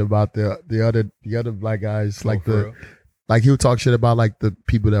talk shit about the other black guys, like he would talk shit about like the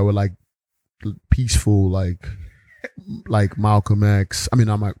people that were like peaceful, like Malcolm X. I mean,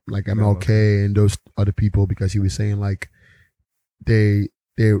 I'm like MLK and those other people, because he was saying like they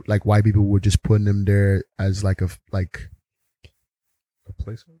like white people were just putting them there as like a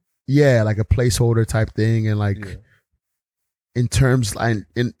placeholder. Yeah, like a placeholder type thing, and like in terms,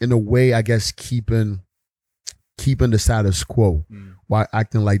 in a way, I guess keeping the status quo while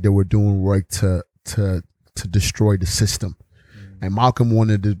acting like they were doing work to destroy the system. And Malcolm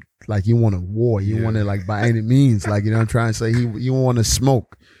wanted to, like, he wanted war. He wanted, like, by any means, like, you know what I'm trying to say? He wanted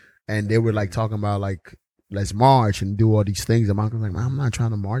smoke. And they were like talking about like, let's march and do all these things. And Malcolm's like, man, I'm not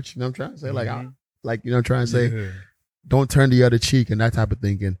trying to march. You know what I'm trying to say? Like, you know what I'm trying to say? Don't turn the other cheek and that type of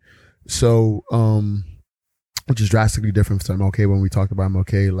thinking. So, which is drastically different from MLK when we talked about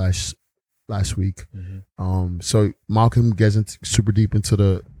MLK last week. So Malcolm gets super deep into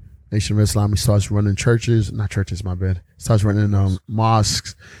the Nation of Islam. He starts running starts running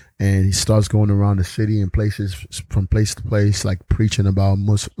mosques, and he starts going around the city and places, from place to place, like preaching about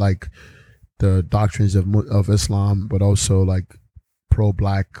like the doctrines of Islam, but also like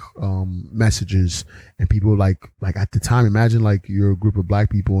pro-black messages. And people like at the time, imagine like you're a group of black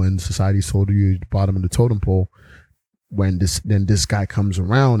people and society told you at the bottom of the totem pole. When this guy comes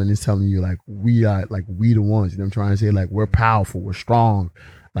around and he's telling you like we the ones, you know what I'm trying to say? Like, we're powerful, we're strong,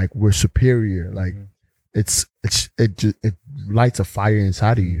 like we're superior. Like it lights a fire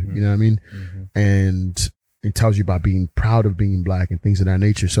inside of you, you know what I mean? And it tells you about being proud of being black and things of that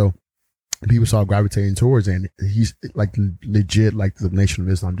nature. So people started gravitating towards it, and he's like legit, like the Nation of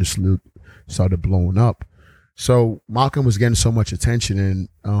Islam just started blowing up. So Malcolm was getting so much attention,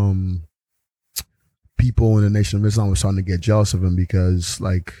 and people in the Nation of Islam were starting to get jealous of him, because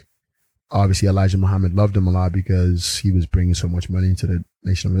like obviously Elijah Muhammad loved him a lot because he was bringing so much money into the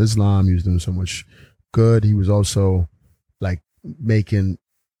Nation of Islam. He was doing so much good. He was also like making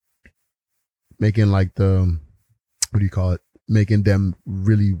like the, what do you call it? Making them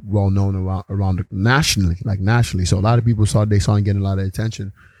really well known around nationally. So a lot of people started getting a lot of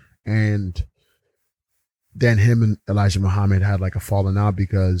attention, and then him and Elijah Muhammad had like a falling out,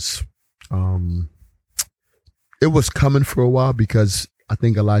 because it was coming for a while, because I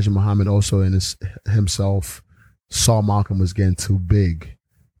think Elijah Muhammad also himself saw Malcolm was getting too big,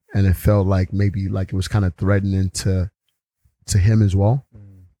 and it felt like maybe like it was kind of threatening to him as well.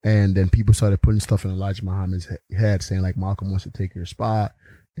 And then people started putting stuff in Elijah Muhammad's head, saying like Malcolm wants to take your spot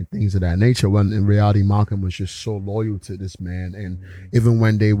and things of that nature. When in reality, Malcolm was just so loyal to this man. And even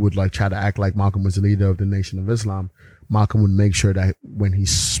when they would like try to act like Malcolm was the leader of the Nation of Islam, Malcolm would make sure that when he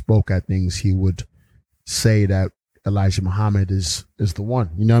spoke at things, he would say that Elijah Muhammad is the one.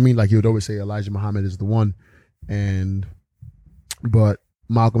 You know what I mean? Like he would always say Elijah Muhammad is the one. But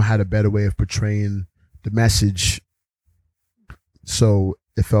Malcolm had a better way of portraying the message. So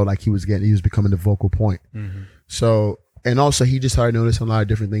it felt like he was becoming the vocal point. So, and also he just started noticing a lot of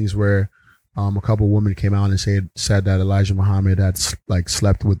different things where a couple of women came out and said that Elijah Muhammad had like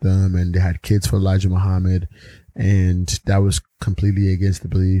slept with them and they had kids for Elijah Muhammad. And that was completely against the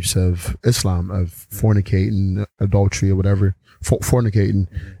beliefs of Islam, of fornicating, adultery or whatever, fornicating.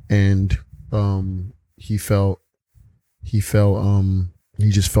 And he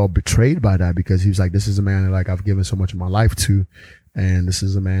just felt betrayed by that, because he was like, this is a man that like I've given so much of my life to, and this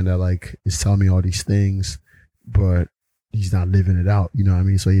is a man that like is telling me all these things, but he's not living it out. You know what I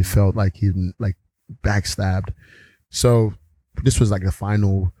mean? So he felt like he'd been like backstabbed. So this was like the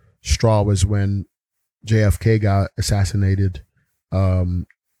final straw, was when JFK got assassinated. Elijah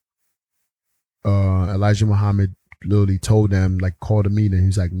Muhammad literally told them, like called a meeting.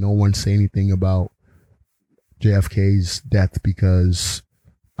 He's like, no one say anything about JFK's death, because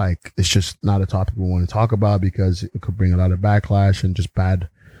like it's just not a topic we want to talk about, because it could bring a lot of backlash and just bad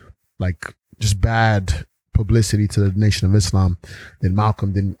publicity to the Nation of Islam. Then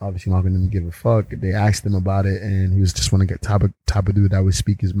Malcolm didn't give a fuck. They asked him about it, and he was just want to get type of dude that would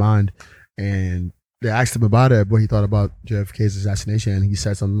speak his mind. And they asked him about it, what he thought about JFK's assassination, and he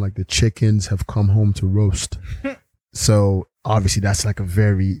said something like, the chickens have come home to roast. So obviously that's like a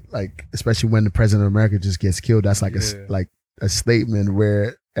very, like, especially when the president of America just gets killed, that's like a statement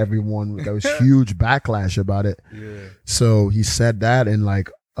where there was huge backlash about it. Yeah. So he said that, and like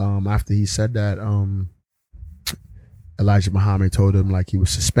after he said that, Elijah Muhammad told him like he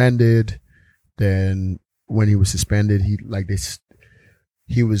was suspended. Then when he was suspended, he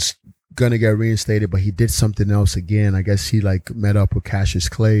was gonna get reinstated, but he did something else again. I guess he like met up with Cassius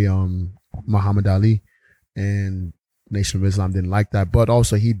Clay, Muhammad Ali, and Nation of Islam didn't like that. But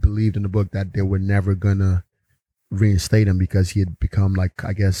also he believed in the book that they were never gonna reinstate him, because he had become like,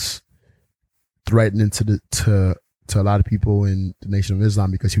 I guess, threatening to a lot of people in the Nation of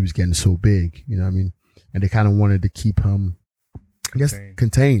Islam, because he was getting so big. You know what I mean? And they kind of wanted to keep him, I guess,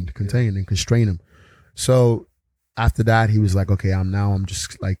 contained and constrain him. So after that, he was like, okay, I'm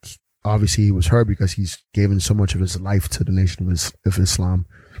just like, obviously he was hurt because he's given so much of his life to the Nation of Islam.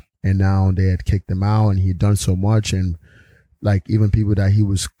 And now they had kicked him out, and he had done so much. And like even people that he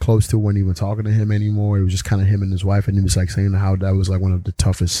was close to weren't even talking to him anymore. It was just kind of him and his wife. And he was like saying how that was like one of the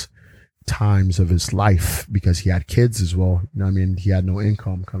toughest times of his life, because he had kids as well. You know what I mean? He had no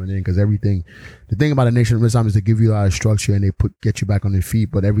income coming in, because the thing about the Nation of Islam is they give you a lot of structure and they get you back on your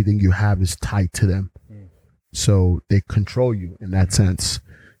feet, but everything you have is tied to them. So they control you in that sense.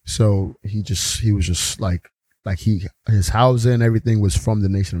 So he was just like his housing and everything was from the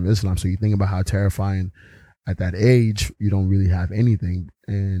Nation of Islam. So you think about how terrifying at that age, you don't really have anything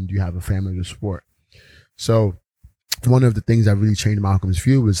and you have a family to support. So one of the things that really changed Malcolm's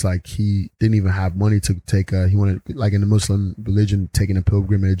view was like he didn't even have money to take he wanted, like in the Muslim religion, taking a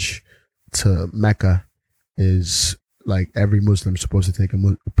pilgrimage to Mecca is like every Muslim is supposed to take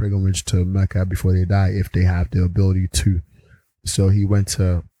a pilgrimage to Mecca before they die if they have the ability to. So he went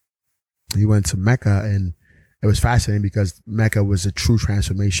to Mecca, and it was fascinating because Mecca was a true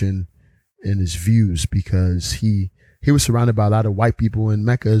transformation in his views, because he was surrounded by a lot of white people in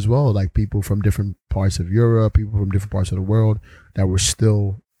Mecca as well, like people from different parts of Europe, people from different parts of the world that were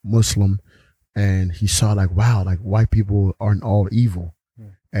still Muslim. And he saw like, wow, like white people aren't all evil.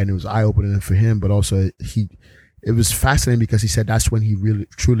 And it was eye-opening for him, but also it was fascinating because he said that's when he really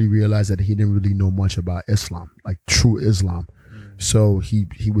truly realized that he didn't really know much about Islam, like true Islam. So he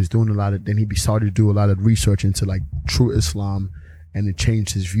was doing then he started to do a lot of research into like true Islam, and it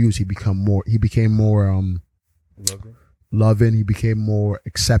changed his views. He became more loving. He became more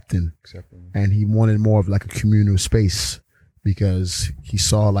accepting. And he wanted more of like a communal space, because he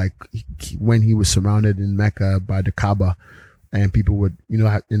saw like when he was surrounded in Mecca by the Kaaba, and people would,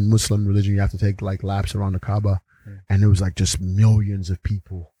 in Muslim religion, you have to take like laps around the Kaaba, and it was like just millions of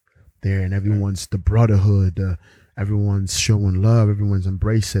people there, and everyone's the brotherhood, everyone's showing love, everyone's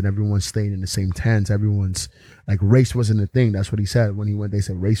embracing, everyone's staying in the same tents, everyone's like, race wasn't a thing. That's what he said when he went. They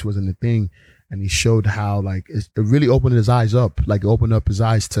said race wasn't a thing, and he showed how like it really opened his eyes up, like it opened up his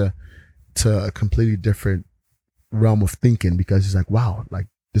eyes to a completely different realm of thinking, because he's like, wow, like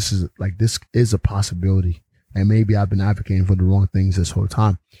this is a possibility, and maybe I've been advocating for the wrong things this whole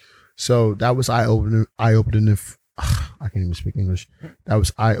time. So that was eye opening. I can't even speak English. That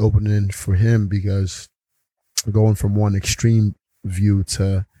was eye opening for him, because going from one extreme view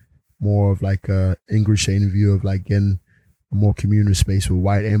to more of like a English-shading view of like getting a more communal space with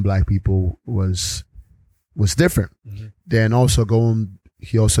white and black people was different. Mm-hmm. Then also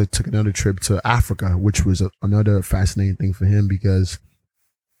he also took another trip to Africa, which was another fascinating thing for him, because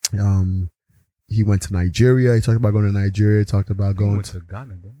he went to Nigeria. He talked about going to Nigeria. He talked about going to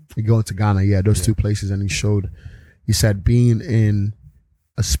Ghana. Going to Ghana, yeah, those two places. And he said being in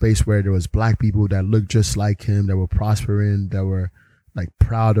a space where there was black people that looked just like him, that were prospering, that were like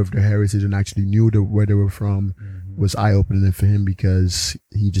proud of their heritage and actually knew where they were from, was eye-opening for him, because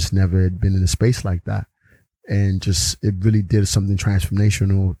he just never had been in a space like that. And just, it really did something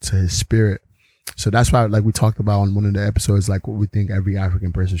transformational to his spirit. So that's why, like we talked about on one of the episodes, like what we think every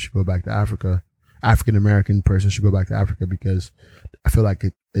African person should go back to Africa. African-American person should go back to Africa, because I feel like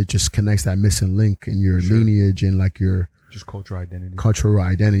it just connects that missing link in your lineage and like your just cultural identity. Cultural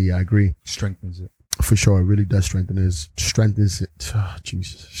identity, I agree. Strengthens it. For sure. It really does strengthens it. Oh,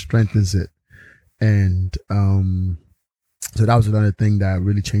 Jesus. Strengthens it. And so that was another thing that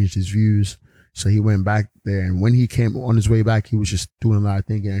really changed his views. So he went back there, and when he came on his way back, he was just doing a lot of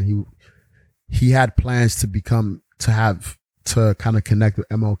thinking, and he had plans to kind of connect with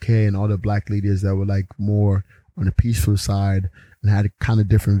MLK and all the black leaders that were like more on the peaceful side and had kind of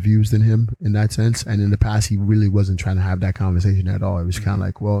different views than him in that sense. And in the past, he really wasn't trying to have that conversation at all. It was kind of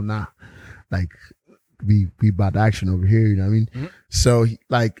like, well, nah, like we about action over here. You know what I mean? Mm-hmm. So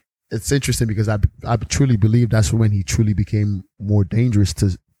like, it's interesting, because I truly believe that's when he truly became more dangerous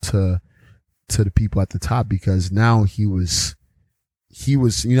to the people at the top, because now he was, you know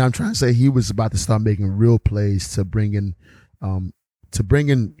what I'm trying to say? He was about to start making real plays to bring in an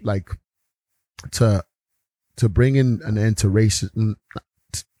end to racism,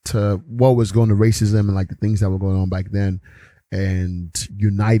 to what was going to racism and like the things that were going on back then, and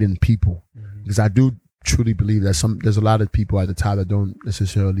uniting people. Because I do truly believe that there's a lot of people at the top that don't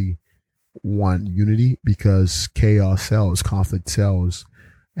necessarily want unity, because chaos sells, conflict sells,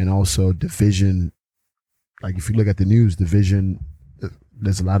 and also division. Like if you look at the news, division,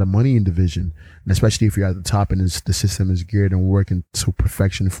 there's a lot of money in division, and especially if you're at the top and the system is geared and working to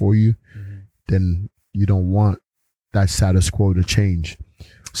perfection for you, then you don't want that status quo to change.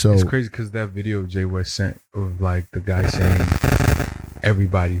 So it's crazy, because that video Jay West sent of like the guy saying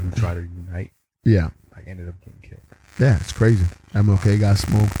everybody who tried to unite, like ended up getting killed. Yeah, it's crazy. MLK got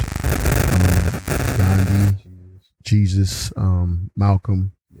smoked. Gandhi, Jesus,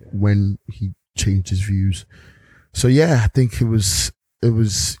 Malcolm, when he changed his views. So yeah, I think it was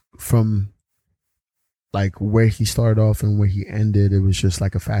from like where he started off and where he ended. It was just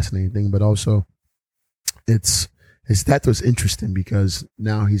like a fascinating thing, but also his death was interesting, because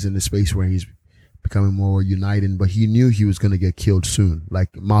now he's in a space where he's becoming more united, but he knew he was going to get killed soon. Like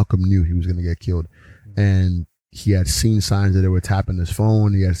Malcolm knew he was going to get killed, and he had seen signs that they were tapping his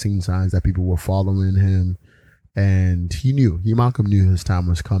phone. He had seen signs that people were following him, and Malcolm knew his time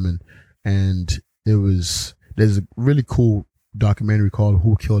was coming. And there's a really cool documentary called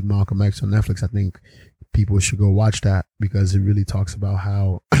Who Killed Malcolm X on Netflix. I think people should go watch that, because it really talks about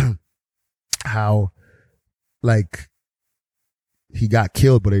how like he got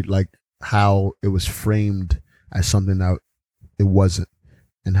killed, but how it was framed as something that it wasn't,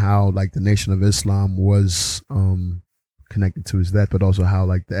 and how like the Nation of Islam was connected to his death, but also how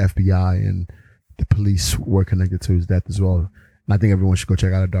like the FBI and the police were connected to his death as well. And I think everyone should go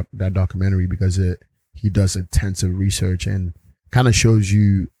check out that documentary, because he does intensive research and kind of tells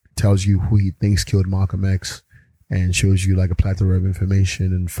you who he thinks killed Malcolm X, and shows you like a plethora of information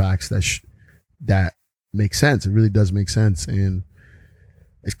and facts that make sense. It really does make sense. And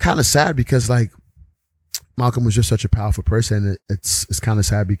it's kind of sad, because like Malcolm was just such a powerful person. It's kind of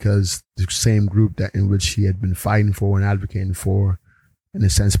sad, because the same group that in which he had been fighting for and advocating for, in a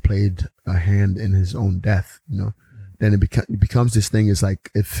sense, played a hand in his own death, you know. Then it becomes this thing. It's like,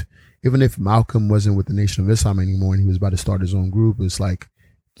 even if Malcolm wasn't with the Nation of Islam anymore and he was about to start his own group, it's like,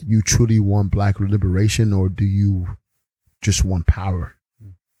 do you truly want black liberation, or do you just want power?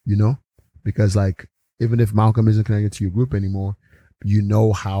 You know? Because like, even if Malcolm isn't connected to your group anymore, you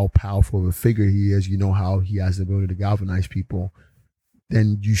know how powerful of a figure he is, you know how he has the ability to galvanize people,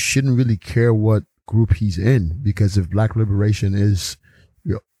 then you shouldn't really care what group he's in. Because if black liberation is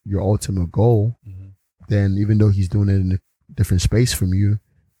your ultimate goal, then even though he's doing it in a different space from you,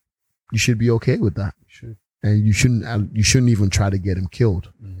 you should be okay with that. Sure. And you shouldn't even try to get him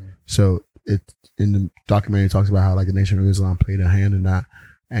killed. So it in the documentary it talks about how like the Nation of Islam played a hand in that,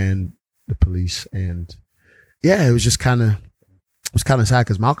 and the police, and yeah, it was just kind of sad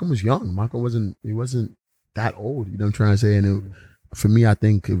because Malcolm was young. Malcolm wasn't that old. You know what I'm trying to say? And for me, I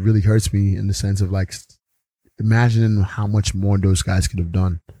think it really hurts me in the sense of like imagining how much more those guys could have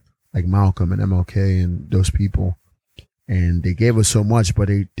done, like Malcolm and MLK and those people. And they gave us so much, but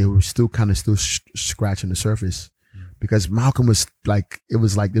they were still scratching the surface, because Malcolm was like, it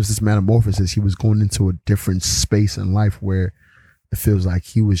was this metamorphosis. He was going into a different space in life where it feels like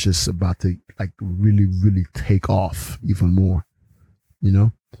he was just about to like really, really take off even more, you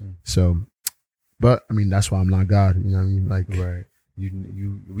know? So, but I mean, that's why I'm not God, you know what I mean? Like, right.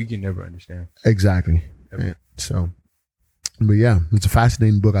 We can never understand. Exactly. And so, but yeah, it's a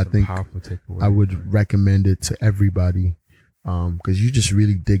fascinating book. I think powerful takeaway. I would recommend it to everybody. Because you just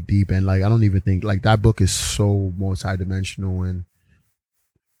really dig deep, and like I don't even think like that book is so multidimensional and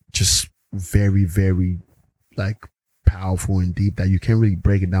just very, very like powerful and deep that you can't really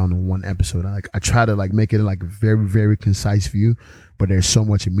break it down in one episode. I try to like make it like a very, very concise view, but there's so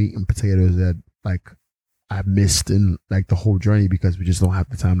much meat and potatoes that like I missed in like the whole journey because we just don't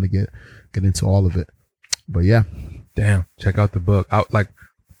have the time to get into all of it. But yeah, damn, check out the book. I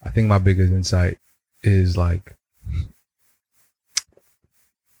think my biggest insight is like,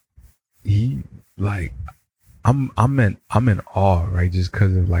 he like I'm in awe, right? Just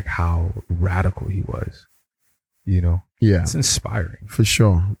because of like how radical he was, you know. Yeah, it's inspiring for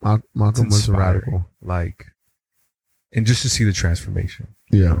sure. Malcolm was radical, like, and just to see the transformation,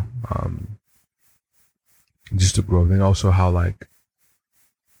 yeah, you know? Just the growth, and also how like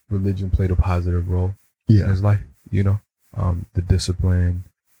religion played a positive role in his life, you know, the discipline,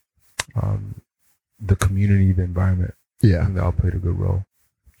 the community, the environment, I think they all played a good role.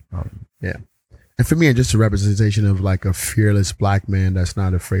 Yeah. And for me, it's just a representation of like a fearless black man that's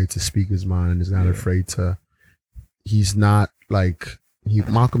not afraid to speak his mind, is not afraid to, he's not like,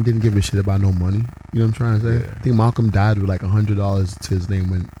 Malcolm didn't give a shit about no money. You know what I'm trying to say? Yeah. I think Malcolm died with like $100 to his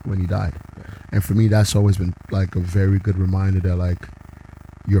name when he died. And for me, that's always been like a very good reminder that like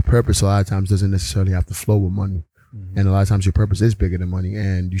your purpose a lot of times doesn't necessarily have to flow with money. Mm-hmm. And a lot of times your purpose is bigger than money,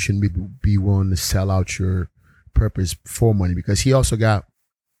 and you shouldn't be willing to sell out your purpose for money, because he also got,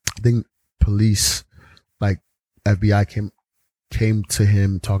 I think police, like FBI came to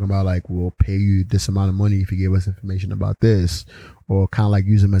him talking about like, we'll pay you this amount of money if you give us information about this, or kind of like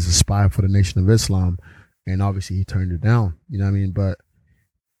use him as a spy for the Nation of Islam. And obviously he turned it down, you know what I mean? But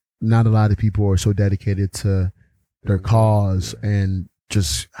not a lot of people are so dedicated to their cause and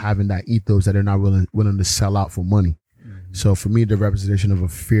just having that ethos that they're not willing to sell out for money. Mm-hmm. So for me, the representation of a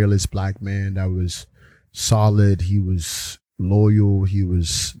fearless black man that was solid, he was loyal, he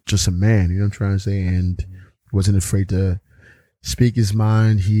was just a man, you know what I'm trying to say, and wasn't afraid to speak his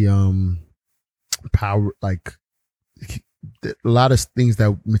mind. He power, like a lot of things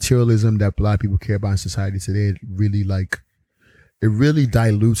that materialism that a lot of people care about in society today, really like it really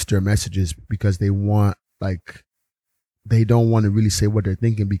dilutes their messages, because they don't want to really say what they're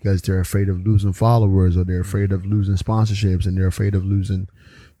thinking, because they're afraid of losing followers, or they're afraid of losing sponsorships, and they're afraid of losing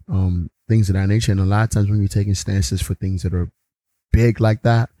things of that nature. And a lot of times when you're taking stances for things that are big like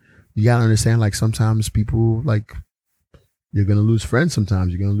that, you gotta understand, like sometimes people, like, you're gonna lose friends,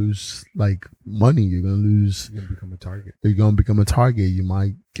 sometimes you're gonna lose like money, you're gonna become a target, you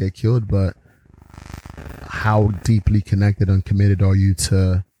might get killed, but how deeply connected and committed are you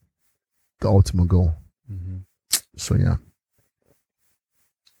to the ultimate goal? Mm-hmm. So yeah,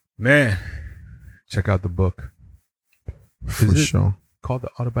 man, check out the book for sure. Called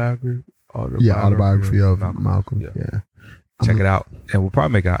the autobiography of Malcolm. Yeah. Check it out, and we'll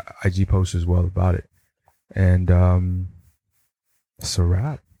probably make an IG post as well about it. And it's a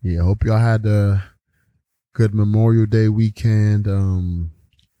wrap. Yeah, I hope y'all had a good Memorial Day weekend.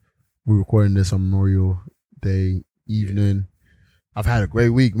 We're recording this on Memorial Day evening. I've had a great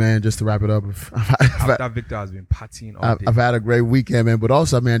week, man. Just to wrap it up, Victor has been partying all day. I've had a great weekend, man. But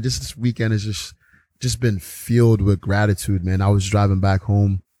also, man, this weekend has just been filled with gratitude, man. I was driving back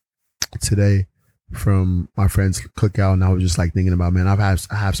home today from my friend's cookout, and I was just like thinking about, man, I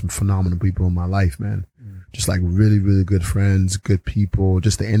have some phenomenal people in my life, man. Just like really, really good friends, good people.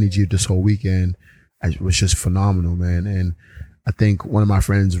 Just the energy of this whole weekend was just phenomenal, man. And I think one of my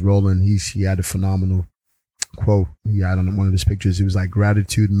friends, Roland, he had a phenomenal quote he had on one of his pictures. He was like,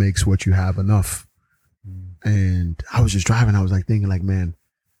 gratitude makes what you have enough. And I was just driving, I was like thinking like, man,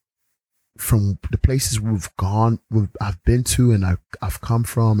 from the places I've been to and I've come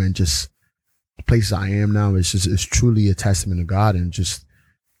from, and just the places I am now, it's truly a testament to God. And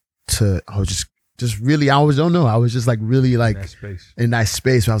I was just just really, I always don't know. I was just like really like in that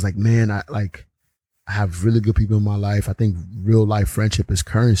space where I was like, man, I have really good people in my life. I think real life friendship is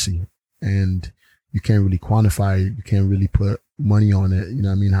currency, and you can't really quantify it. You can't really put money on it. You know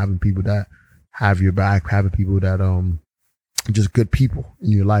what I mean? Having people that have your back, having people that just good people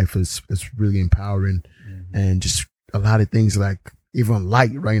in your life is really empowering. And just a lot of things, like even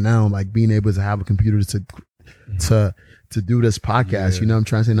light right now, like being able to have a computer to do this podcast, you know what I'm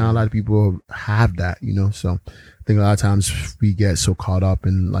trying to say? Not a lot of people have that, you know? So I think a lot of times we get so caught up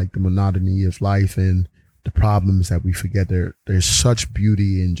in like the monotony of life and the problems that we forget there's such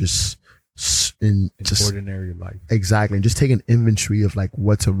beauty in just ordinary life. Exactly. And just taking inventory of like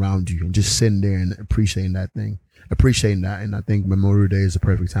what's around you and just sitting there and appreciating that. And I think Memorial Day is the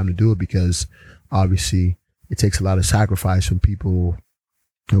perfect time to do it, because obviously it takes a lot of sacrifice from people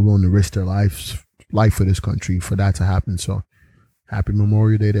who are willing to risk their life for this country for that to happen. So happy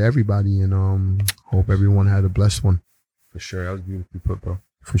Memorial Day to everybody, and hope everyone had a blessed one. For sure. That was beautifully put, bro.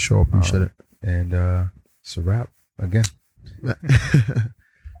 For sure. Appreciate it. And it's a wrap again.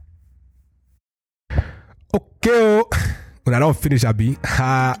 Okay. When I don't finish, I be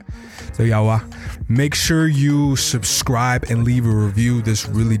so yawa. Make sure you subscribe and leave a review. This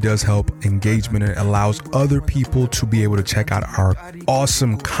really does help engagement and allows other people to be able to check out our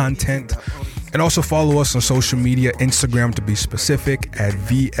awesome content. And also follow us on social media, Instagram to be specific, at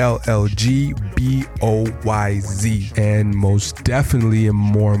VLLGBOYZ. And most definitely, and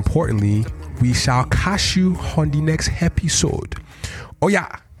more importantly, we shall catch you on the next episode. Oh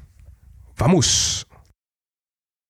yeah, vamos.